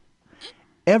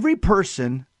 Every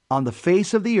person on the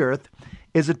face of the earth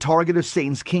is a target of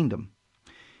Satan's kingdom.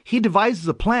 He devises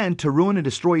a plan to ruin and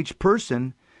destroy each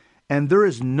person, and there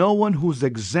is no one who's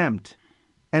exempt.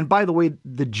 And by the way,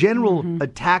 the general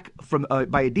attack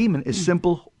by a demon is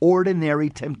simple, ordinary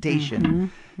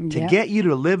temptation to Yep. get you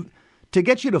to live, to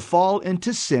get you to fall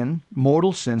into sin,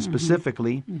 mortal sin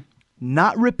specifically,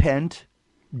 not repent,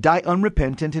 die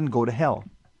unrepentant and go to hell.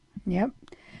 Yep.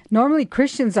 Normally,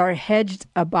 Christians are hedged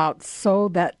about so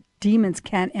that demons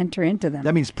can't enter into them.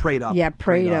 That means prayed up. Yeah,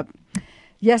 prayed up.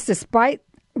 Yes, despite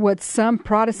what some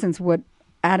Protestants would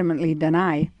adamantly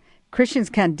deny, Christians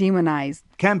can be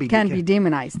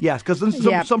demonized. Yes, because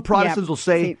some Protestants will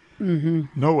say,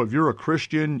 no, if you're a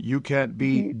Christian, you can't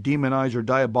be demonized or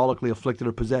diabolically afflicted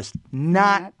or possessed.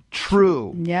 Not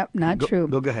true. Yep, not true.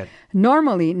 Go ahead.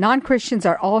 Normally, non-Christians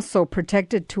are also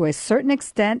protected to a certain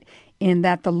extent in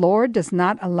that the Lord does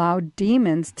not allow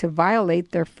demons to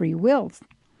violate their free wills.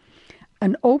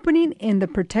 An opening in the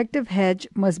protective hedge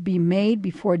must be made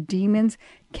before demons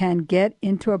can get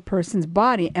into a person's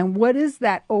body. And what is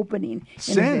that opening?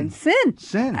 Sin.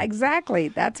 Sin. Exactly.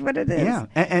 That's what it is. Yeah.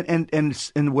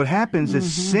 And what happens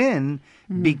is sin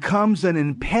becomes an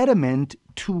impediment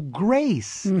to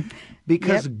grace.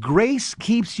 Because grace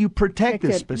keeps you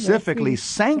protected, specifically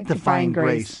sanctifying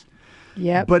grace.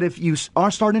 Yep. But if you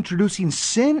start introducing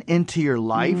sin into your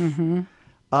life,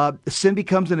 sin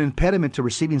becomes an impediment to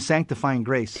receiving sanctifying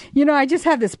grace. You know, I just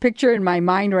have this picture in my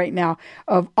mind right now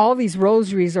of all these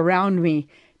rosaries around me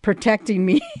protecting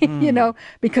me,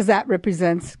 because that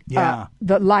represents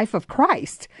the life of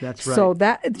Christ. That's right. So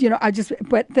that,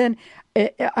 but then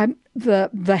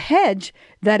the hedge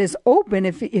that is open,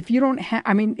 if you don't have,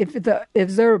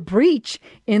 if there a breach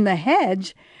in the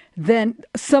hedge, then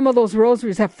some of those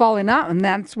rosaries have fallen out, and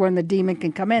that's when the demon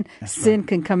can come in, sin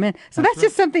can come in. So that's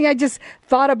just something I just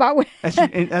thought about. That's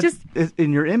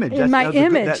in your image. In my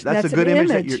image. That's a good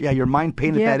image. Your mind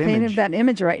painted that image. Painted that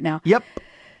image right now. Yep.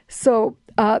 So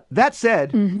that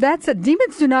said,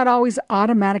 demons do not always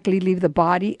automatically leave the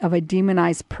body of a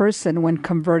demonized person when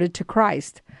converted to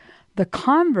Christ. The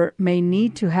convert may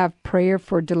need to have prayer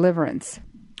for deliverance.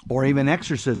 Or even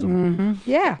exorcism.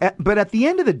 Yeah. But at the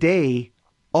end of the day,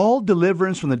 all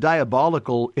deliverance from the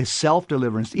diabolical is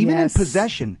self-deliverance, even in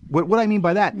possession. What I mean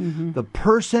by that, the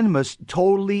person must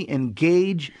totally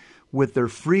engage with their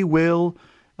free will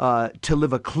to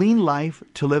live a clean life,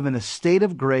 to live in a state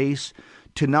of grace,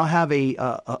 to now have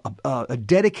a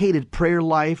dedicated prayer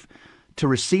life, to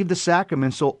receive the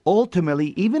sacrament. So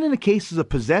ultimately, even in the cases of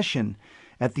possession,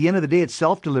 at the end of the day, it's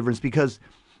self-deliverance, because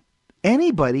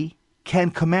anybody can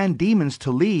command demons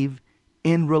to leave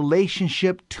in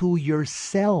relationship to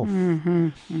yourself.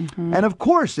 And of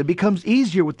course, it becomes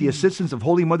easier with the assistance of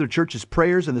Holy Mother Church's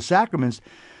prayers and the sacraments.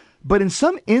 But in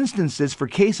some instances, for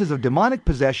cases of demonic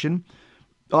possession,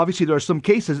 obviously there are some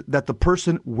cases that the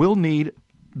person will need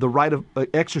the rite of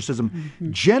exorcism.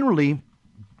 Generally,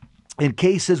 in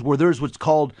cases where there's what's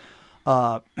called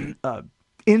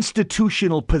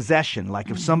institutional possession, like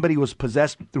if somebody was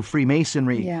possessed through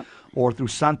Freemasonry or through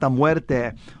Santa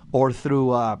Muerte or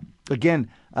through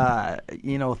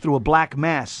through a black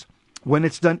mass. When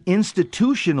it's done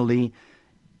institutionally,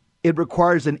 it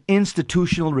requires an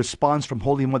institutional response from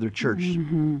Holy Mother Church.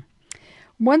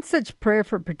 One such prayer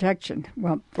for protection.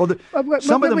 Some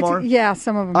of them are. Yeah,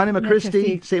 some of them. Anima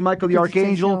Christi, St. Michael the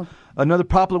Archangel. Another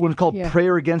popular one is called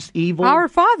Prayer Against Evil. Our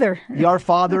Father. The Our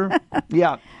Father.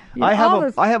 Yeah. I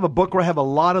have a book where I have a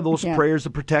lot of those prayers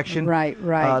of protection. Right.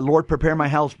 Lord, prepare my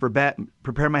hands for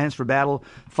battle.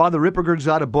 Father Ripperger's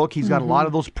got a book. He's got a lot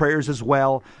of those prayers as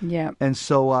well. Yeah. And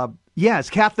so, as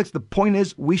Catholics, the point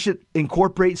is we should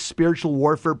incorporate spiritual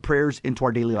warfare prayers into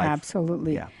our daily life.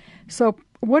 Absolutely. Yeah. So,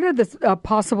 what are the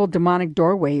possible demonic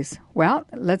doorways? Well,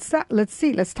 let's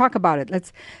see. Let's talk about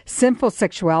it. Sinful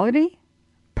sexuality,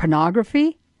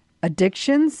 pornography,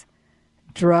 addictions,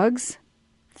 drugs,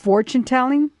 fortune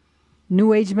telling,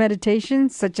 New Age meditation,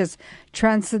 such as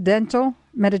transcendental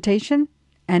meditation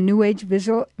and New Age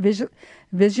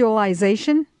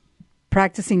visualization,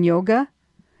 practicing yoga,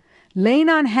 laying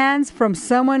on hands from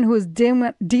someone who is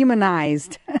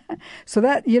demonized. So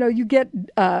that, you get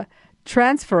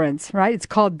transference, right? It's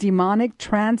called demonic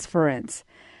transference.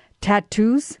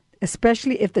 Tattoos,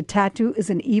 especially if the tattoo is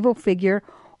an evil figure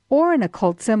or an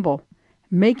occult symbol.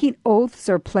 Making oaths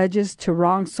or pledges to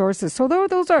wrong sources. So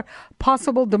those are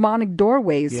possible demonic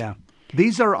doorways. Yeah.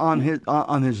 These are on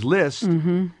his list,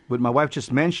 what my wife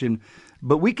just mentioned,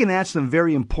 but we can add some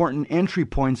very important entry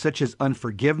points, such as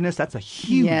unforgiveness. That's a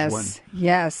huge one.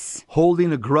 Yes.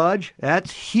 Holding a grudge.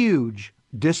 That's huge.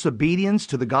 Disobedience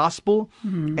to the gospel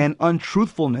and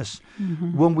untruthfulness.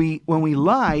 When we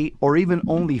lie or even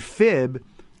only fib,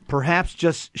 perhaps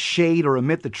just shade or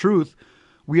omit the truth,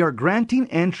 we are granting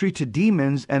entry to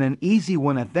demons, and an easy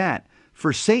one at that.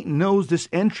 For Satan knows this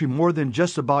entry more than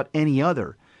just about any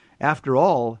other. After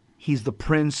all, he's the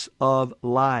prince of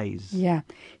lies. Yeah.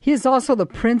 He is also the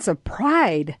prince of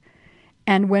pride.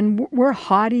 And when we're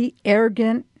haughty,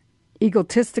 arrogant,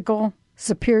 egotistical,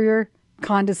 superior,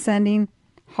 condescending,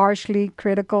 harshly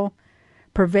critical,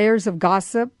 purveyors of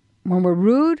gossip, when we're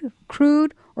rude,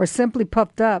 crude, or simply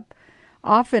puffed up,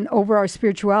 often over our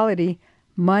spirituality,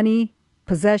 money,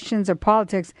 possessions, or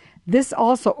politics, this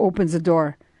also opens the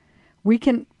door. We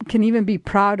can even be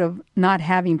proud of not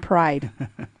having pride.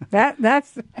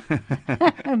 That's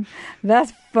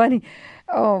that's funny.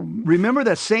 Oh, Remember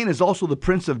that Satan is also the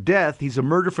prince of death. He's a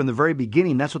murderer from the very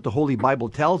beginning. That's what the Holy Bible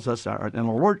tells us, and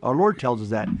our Lord tells us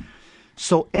that.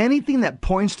 So anything that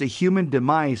points to human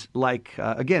demise, like,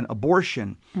 again,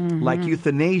 abortion, like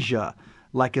euthanasia,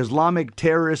 like Islamic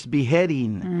terrorist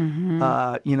beheading,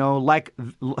 like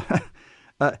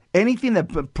anything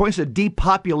that points to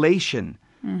depopulation,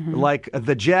 like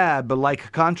the jab,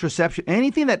 like contraception,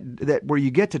 anything that where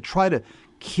you get to try to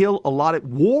kill a lot of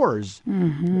wars,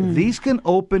 these can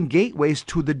open gateways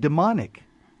to the demonic.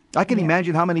 I can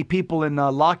imagine how many people in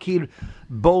Lockheed,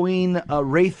 Boeing,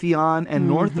 Raytheon, and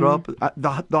Northrop,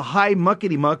 the high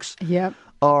muckety mucks,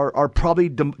 are probably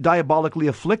diabolically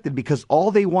afflicted because all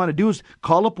they want to do is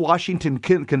call up Washington,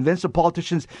 convince the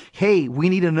politicians, hey, we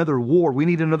need another war. We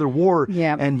need another war.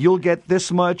 And you'll get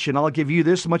this much, and I'll give you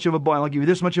this much of a bonus. I'll give you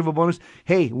this much of a bonus.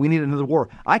 Hey, we need another war.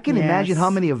 I can imagine how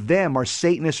many of them are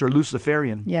Satanists or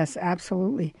Luciferian. Yes,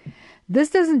 absolutely. This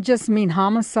doesn't just mean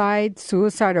homicide,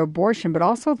 suicide, or abortion, but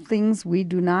also things we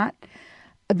do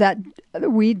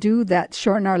that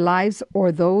shorten our lives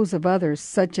or those of others,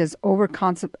 such as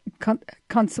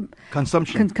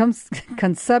consumption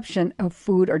of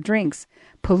food or drinks,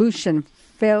 pollution,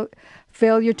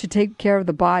 failure to take care of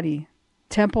the body,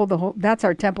 that's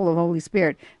our temple of the Holy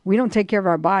Spirit. We don't take care of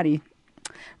our body.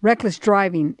 Reckless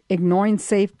driving, ignoring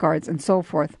safeguards, and so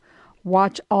forth.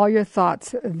 Watch all your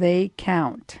thoughts; they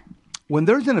count. When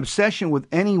there's an obsession with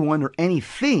anyone or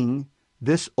anything,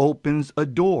 this opens a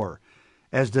door,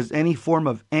 as does any form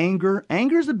of anger.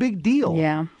 Anger is a big deal.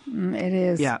 Yeah, it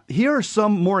is. Yeah. Here are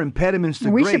some more impediments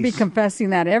to grace. We should be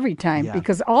confessing that every time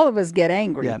because all of us get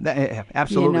angry. Yeah,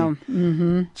 absolutely.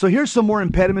 So here's some more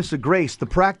impediments to grace. The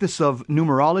practice of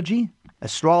numerology,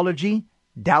 astrology,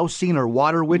 dowsing or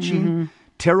water witching,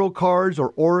 tarot cards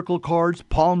or oracle cards,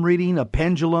 palm reading, a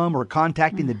pendulum, or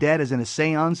contacting the dead as in a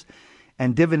seance,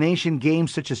 and divination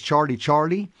games such as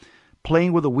Charlie,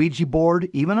 playing with a Ouija board,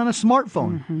 even on a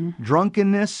smartphone,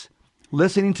 drunkenness,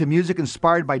 listening to music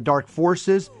inspired by dark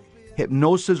forces,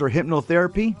 hypnosis or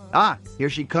hypnotherapy. Here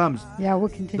she comes. Yeah, we'll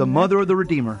continue. The mother of the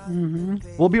Redeemer.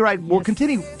 We'll be right. We'll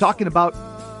continue talking about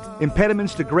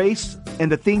impediments to grace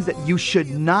and the things that you should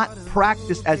not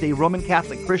practice as a Roman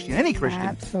Catholic Christian, any Christian.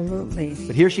 Absolutely.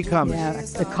 But here she comes. Yeah,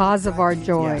 the cause of our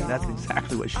joy. Yeah, that's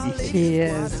exactly what she is. She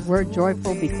is. We're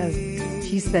joyful because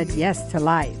she said yes to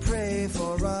life. Pray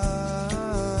for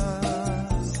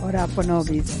us. Ora pro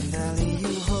nobis. Finally,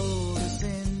 you hold us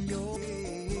in your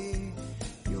way.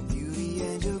 Your beauty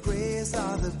and your grace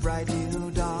are the bright new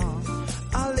dawn.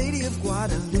 Our Lady of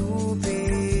Guadalupe.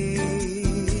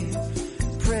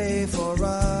 Pray for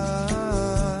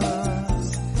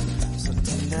us. So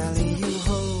tenderly you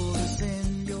hold us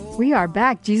in your We are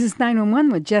back, Jesus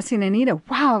 911 with Jesse and Anita.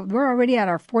 Wow, we're already at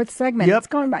our fourth segment. Yep. It's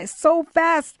going by so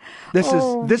fast. This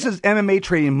is MMA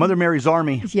training, Mother Mary's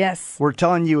Army. Yes. We're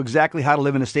telling you exactly how to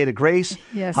live in a state of grace,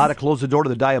 how to close the door to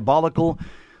the diabolical.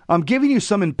 I'm giving you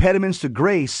some impediments to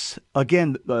grace.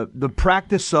 Again, the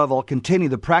practice of, I'll continue,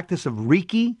 the practice of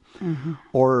Reiki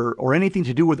or anything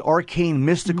to do with arcane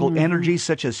mystical energies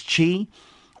such as Chi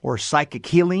or psychic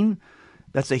healing.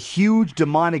 That's a huge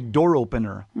demonic door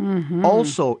opener.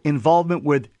 Also, involvement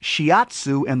with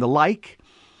shiatsu and the like,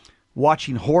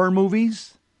 watching horror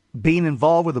movies, being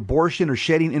involved with abortion or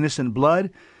shedding innocent blood,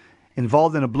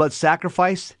 involved in a blood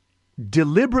sacrifice,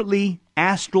 deliberately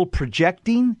astral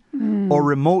projecting or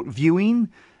remote viewing,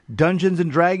 Dungeons and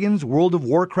Dragons, World of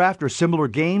Warcraft or similar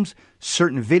games,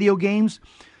 certain video games,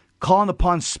 calling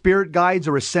upon spirit guides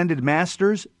or ascended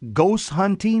masters, ghost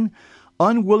hunting,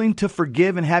 unwilling to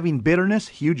forgive and having bitterness,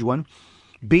 huge one,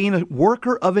 being a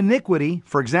worker of iniquity,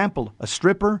 for example, a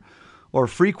stripper, or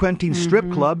frequenting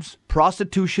strip clubs,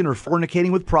 prostitution or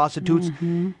fornicating with prostitutes,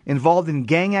 involved in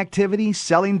gang activity,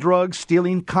 selling drugs,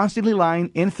 stealing, constantly lying,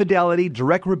 infidelity,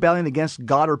 direct rebellion against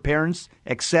God or parents,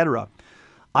 etc.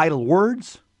 Idle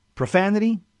words,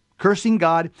 profanity, cursing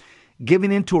God,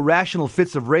 giving in to irrational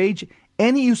fits of rage,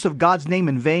 any use of God's name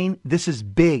in vain. This is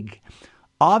big.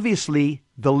 Obviously,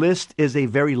 the list is a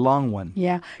very long one.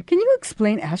 Yeah. Can you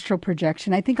explain astral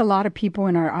projection? I think a lot of people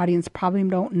in our audience probably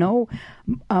don't know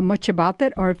much about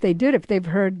that, or if they did, if they've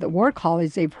heard the War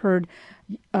College, they've heard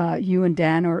you and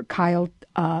Dan or Kyle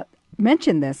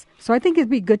mention this. So I think it'd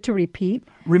be good to repeat.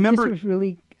 Remember, this was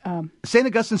really St.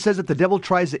 Augustine says that the devil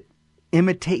tries to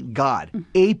imitate God,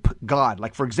 ape God.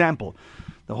 Like, for example,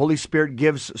 The Holy Spirit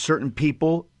gives certain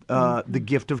people the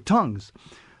gift of tongues.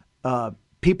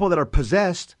 People that are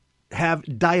possessed have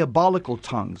diabolical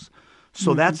tongues.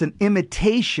 So that's an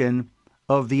imitation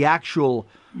of the actual,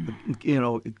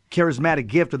 charismatic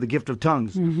gift of the gift of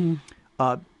tongues.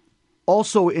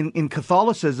 Also, in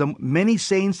Catholicism, many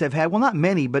saints have had, well, not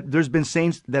many, but there's been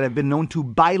saints that have been known to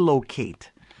bilocate.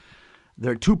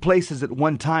 There are two places at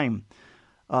one time.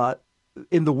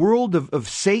 In the world of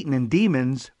Satan and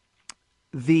demons,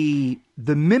 the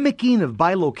mimicking of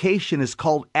bilocation is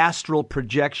called astral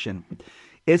projection.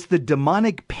 It's the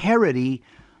demonic parody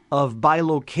of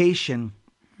bilocation,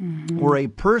 where a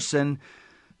person,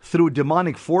 through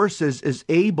demonic forces, is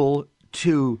able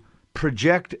to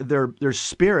project their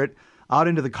spirit out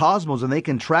into the cosmos, and they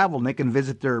can travel and they can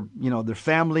visit their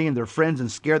family and their friends and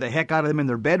scare the heck out of them in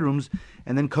their bedrooms,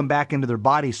 and then come back into their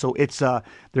body. So it's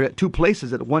they're at two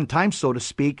places at one time, so to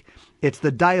speak. It's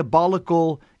the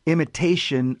diabolical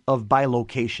imitation of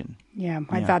bilocation. Yeah,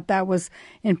 I thought that was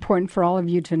important for all of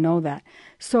you to know that.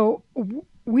 So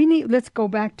let's go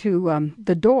back to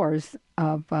the doors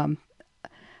of how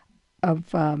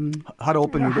to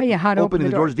open the the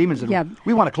doors of demons. Yeah.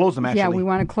 We want to close them, actually. Yeah, we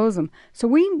want to close them. So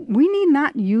we need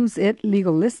not use it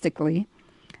legalistically.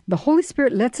 The Holy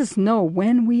Spirit lets us know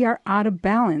when we are out of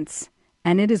balance,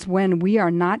 and it is when we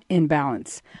are not in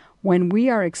balance, when we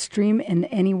are extreme in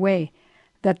any way,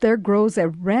 that there grows a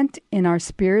rent in our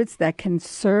spirits that can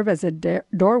serve as a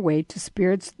doorway to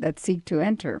spirits that seek to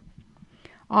enter.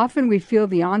 Often we feel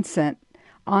the onset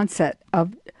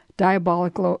of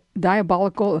diabolical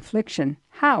affliction.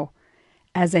 How?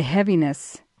 As a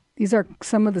heaviness. These are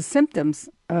some of the symptoms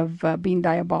of being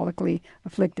diabolically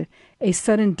afflicted. A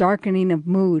sudden darkening of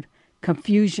mood,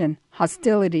 confusion,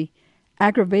 hostility,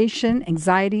 aggravation,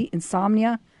 anxiety,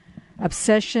 insomnia,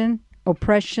 obsession,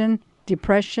 oppression,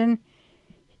 depression.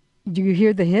 Do you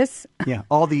hear the hiss? Yeah,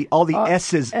 all the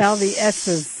S's. All the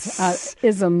S's,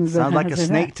 isms. Sounds like a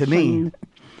snake to me.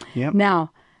 Yep.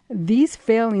 Now, these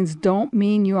failings don't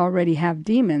mean you already have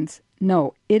demons.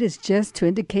 No, it is just to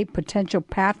indicate potential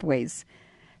pathways.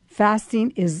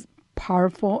 Fasting is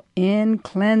powerful in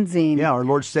cleansing. Yeah, our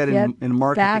Lord said in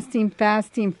Mark. Fasting.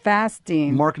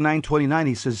 Mark 9:29,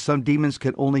 he says some demons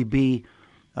can only be,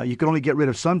 you can only get rid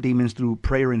of some demons through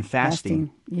prayer and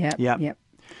fasting. Yep.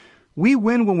 We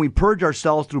win when we purge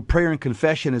ourselves through prayer and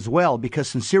confession as well, because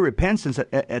sincere repentance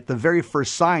at the very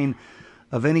first sign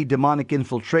of any demonic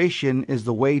infiltration is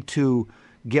the way to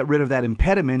get rid of that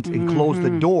impediment and close the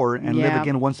door and live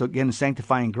again once again in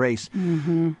sanctifying grace.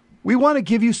 We want to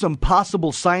give you some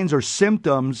possible signs or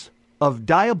symptoms of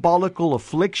diabolical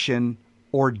affliction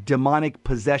or demonic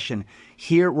possession.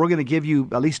 Here, we're going to give you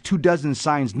at least 24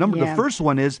 signs. The first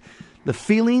one is the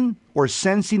feeling or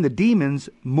sensing the demons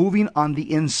moving on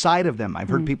the inside of them. I've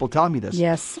heard people tell me this.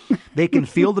 Yes. They can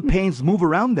feel the pains move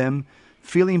around them,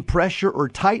 feeling pressure or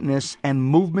tightness and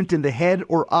movement in the head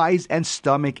or eyes and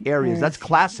stomach areas. That's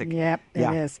classic. Yep,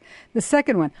 it is. The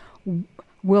second one,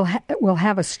 we'll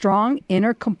have a strong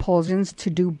inner compulsions to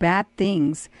do bad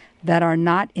things that are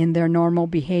not in their normal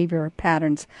behavior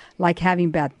patterns, like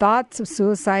having bad thoughts of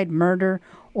suicide, murder,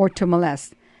 or to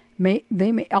molest.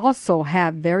 They may also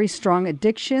have very strong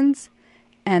addictions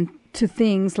and to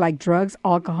things like drugs,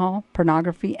 alcohol,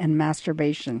 pornography, and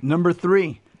masturbation. Number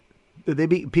 3,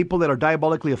 people that are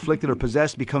diabolically afflicted or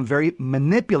possessed become very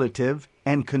manipulative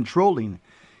and controlling.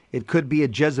 It could be a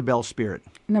Jezebel spirit.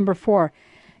 Number 4,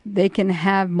 they can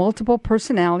have multiple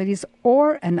personalities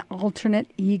or an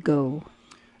alternate ego.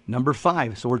 Number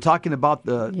 5, so we're talking about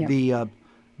the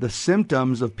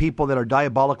symptoms of people that are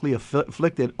diabolically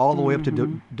afflicted all the way up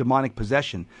to demonic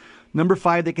possession. Number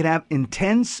 5, they can have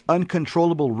intense,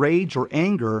 uncontrollable rage or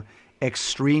anger,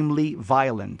 extremely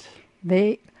violent.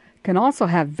 They can also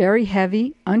have very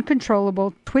heavy,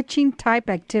 uncontrollable, twitching type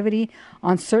activity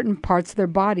on certain parts of their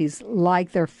bodies,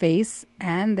 like their face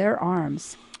and their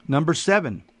arms. Number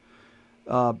 7,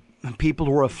 people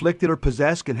who are afflicted or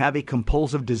possessed can have a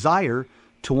compulsive desire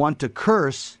to want to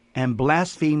curse and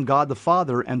blaspheme God the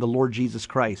Father and the Lord Jesus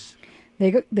Christ.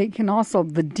 They can also,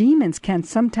 the demons can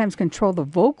sometimes control the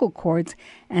vocal cords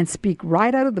and speak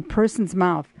right out of the person's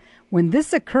mouth. When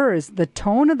this occurs, the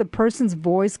tone of the person's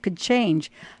voice could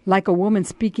change, like a woman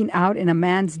speaking out in a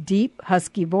man's deep,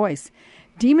 husky voice.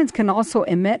 Demons can also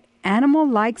emit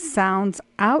animal-like sounds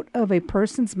out of a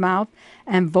person's mouth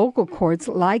and vocal cords,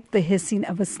 like the hissing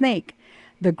of a snake,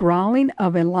 the growling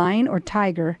of a lion or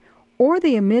tiger, or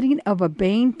the emitting of a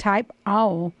baying-type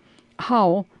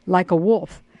howl like a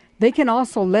wolf. They can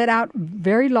also let out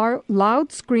very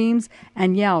loud screams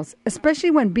and yells, especially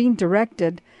when being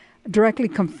directed directly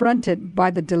confronted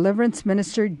by the deliverance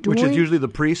minister during, which is usually the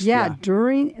priest. Yeah,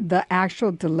 during the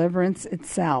actual deliverance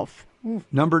itself.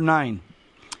 Number 9.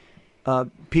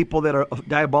 People that are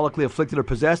diabolically afflicted or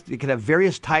possessed, they can have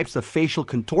various types of facial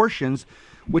contortions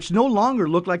which no longer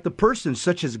look like the person,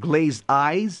 such as glazed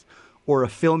eyes or a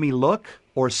filmy look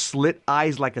or slit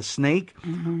eyes like a snake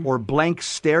or blank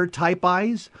stare type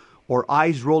eyes or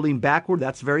eyes rolling backward.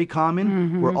 That's very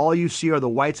common, where all you see are the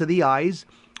whites of the eyes,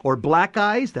 or black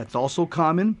eyes. That's also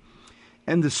common.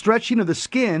 And the stretching of the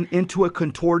skin into a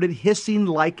contorted,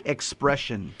 hissing-like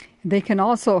expression. They can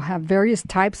also have various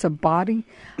types of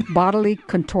bodily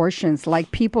contortions,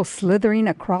 like people slithering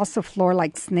across the floor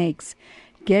like snakes,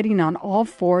 getting on all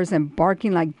fours and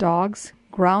barking like dogs,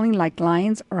 growling like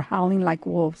lions, or howling like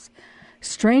wolves,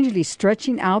 strangely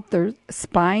stretching out their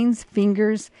spines,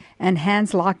 fingers, and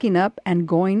hands locking up and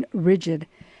going rigid,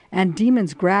 and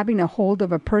demons grabbing a hold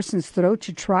of a person's throat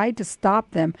to try to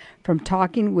stop them from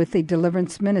talking with a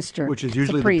deliverance minister. Which is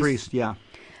usually the priest, yeah.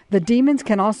 The demons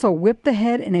can also whip the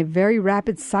head in a very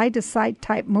rapid side-to-side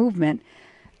type movement,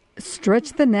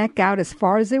 stretch the neck out as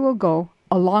far as they will go,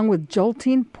 along with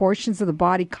jolting portions of the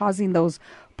body, causing those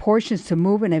portions to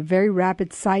move in a very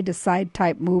rapid side-to-side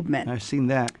type movement. I've seen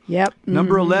that. Yep.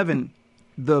 Number 11,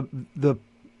 the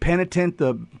penitent,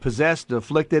 the possessed, the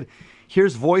afflicted,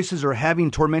 hears voices or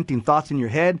having tormenting thoughts in your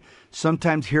head,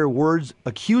 sometimes hear words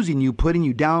accusing you, putting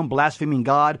you down, blaspheming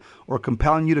God, or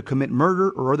compelling you to commit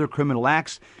murder or other criminal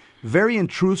acts. Very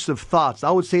intrusive thoughts.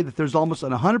 I would say that there's almost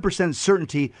an 100%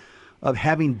 certainty of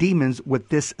having demons with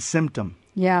this symptom.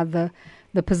 Yeah, the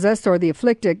possessed or the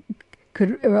afflicted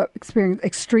could experience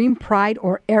extreme pride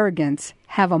or arrogance,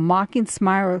 have a mocking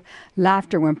smile or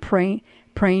laughter when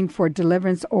praying for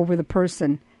deliverance over the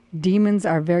person. Demons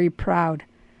are very proud.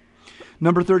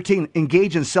 Number 13,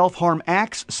 engage in self-harm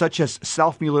acts such as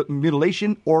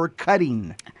self-mutilation or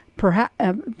cutting.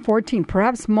 14,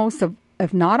 perhaps most of,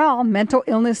 if not all, mental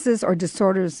illnesses or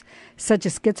disorders such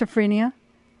as schizophrenia,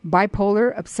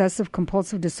 bipolar,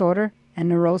 obsessive-compulsive disorder, and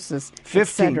neurosis,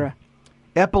 15,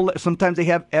 etc. Sometimes they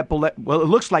have it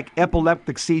looks like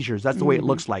epileptic seizures. That's the way it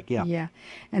looks like, yeah. Yeah.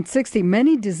 And 60,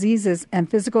 many diseases and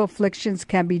physical afflictions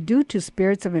can be due to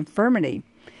spirits of infirmity.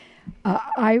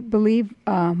 I believe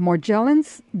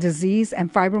Morgellons disease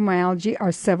and fibromyalgia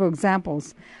are several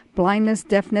examples. Blindness,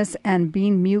 deafness, and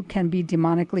being mute can be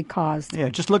demonically caused. Yeah,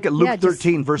 just look at Luke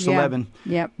 13, verse 11.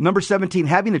 Yep. Number 17,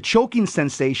 having a choking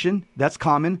sensation, that's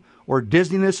common, or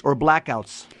dizziness or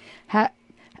blackouts.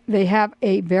 They have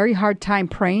a very hard time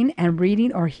praying and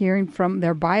reading or hearing from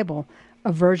their Bible.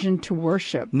 Aversion to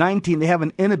worship. 19, they have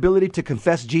an inability to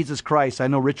confess Jesus Christ. I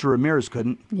know Richard Ramirez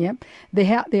couldn't. Yep.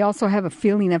 They also have a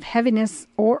feeling of heaviness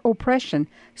or oppression,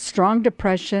 strong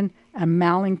depression, and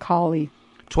melancholy.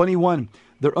 21,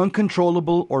 they're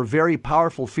uncontrollable or very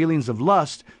powerful feelings of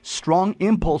lust, strong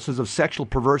impulses of sexual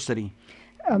perversity.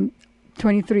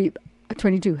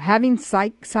 22, having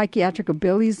psychiatric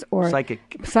abilities or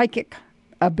psychic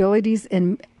abilities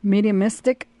and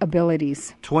mediumistic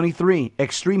abilities. 23,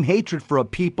 extreme hatred for a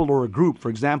people or a group. For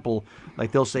example,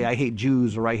 like they'll say, I hate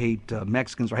Jews, or I hate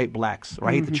Mexicans, or I hate blacks, or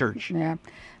I hate the church. Yeah.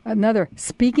 Another,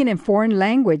 speaking in foreign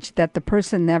language that the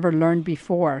person never learned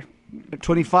before.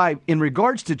 25, in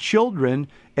regards to children,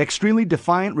 extremely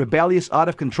defiant, rebellious, out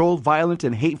of control, violent,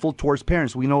 and hateful towards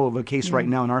parents. We know of a case right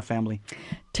now in our family.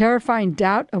 Terrifying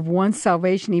doubt of one's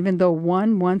salvation, even though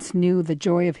one once knew the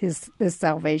joy of this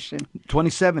salvation.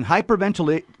 27,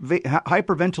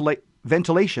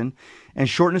 hyperventilation and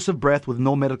shortness of breath with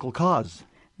no medical cause.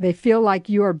 They feel like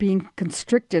you are being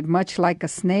constricted, much like a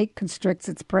snake constricts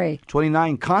its prey.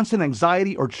 29, constant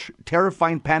anxiety or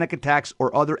terrifying panic attacks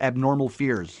or other abnormal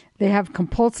fears. They have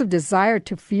compulsive desire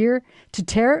to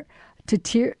tear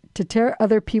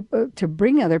other people, to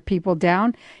bring other people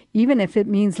down, even if it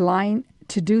means lying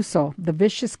to do so. The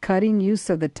vicious cutting use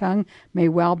of the tongue may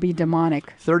well be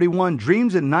demonic. 31,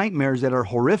 dreams and nightmares that are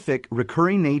horrific,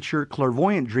 recurring nature,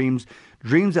 clairvoyant dreams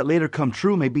that later come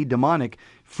true may be demonic.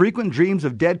 Frequent dreams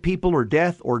of dead people or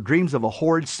death, or dreams of a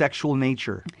horrid sexual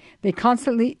nature. They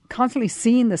constantly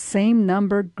seeing the same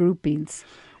number groupings.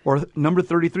 Or number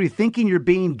 33, thinking you're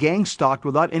being gang-stalked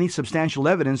without any substantial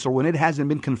evidence, or when it hasn't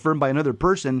been confirmed by another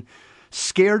person,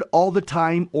 scared all the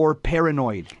time or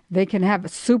paranoid. They can have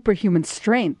superhuman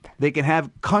strength. They can have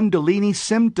Kundalini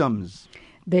symptoms.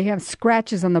 They have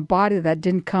scratches on the body that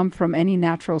didn't come from any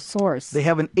natural source. They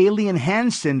have an alien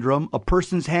hand syndrome. A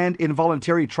person's hand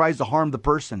involuntarily tries to harm the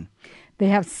person. They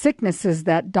have sicknesses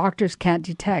that doctors can't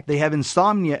detect. They have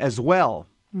insomnia as well.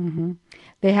 Mm-hmm.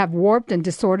 They have warped and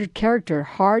disordered character,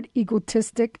 hard,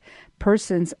 egotistic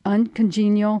persons,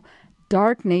 uncongenial,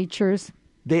 dark natures.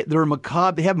 They're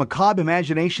macabre. They have macabre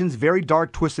imaginations, very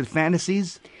dark, twisted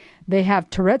fantasies. They have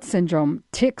Tourette syndrome,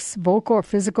 tics, vocal or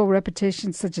physical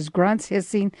repetitions such as grunts,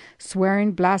 hissing,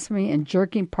 swearing, blasphemy, and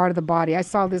jerking part of the body. I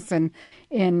saw this in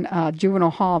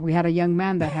juvenile hall. We had a young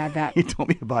man that had that. He told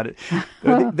me about it.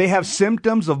 They have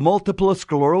symptoms of multiple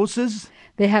sclerosis.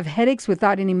 They have headaches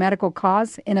without any medical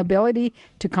cause, inability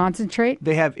to concentrate.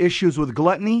 They have issues with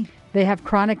gluttony. They have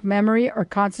chronic memory or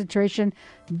concentration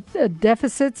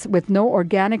deficits with no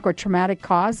organic or traumatic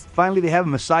cause. Finally, they have a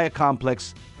messiah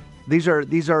complex. These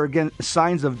are again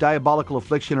signs of diabolical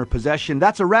affliction or possession.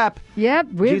 That's a wrap. Yep.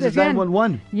 Jesus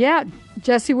 911. Yeah.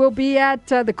 Jesse will be at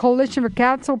the Coalition for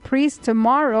Council Priests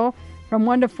tomorrow from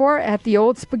 1 to 4 at the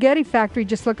Old Spaghetti Factory.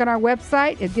 Just look on our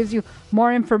website. It gives you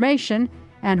more information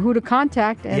and who to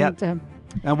contact. And, yep.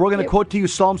 And we're going to quote to you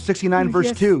Psalm 69, verse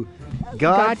yes. 2.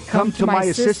 God, come to my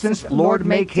assistance. Lord,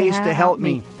 make haste to help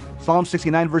me. Psalm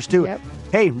 69, verse 2. Yep.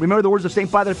 Hey, remember the words of St.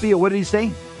 Father Pio. What did he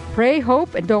say? Pray,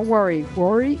 hope, and don't worry.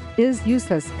 Worry is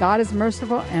useless. God is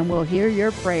merciful and will hear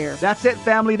your prayer. That's it,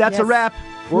 family. That's a wrap.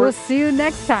 We'll see you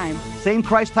next time. Same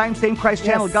Christ time, same Christ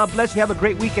channel. Yes. God bless you. Have a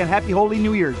great weekend. Happy Holy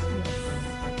New Year's.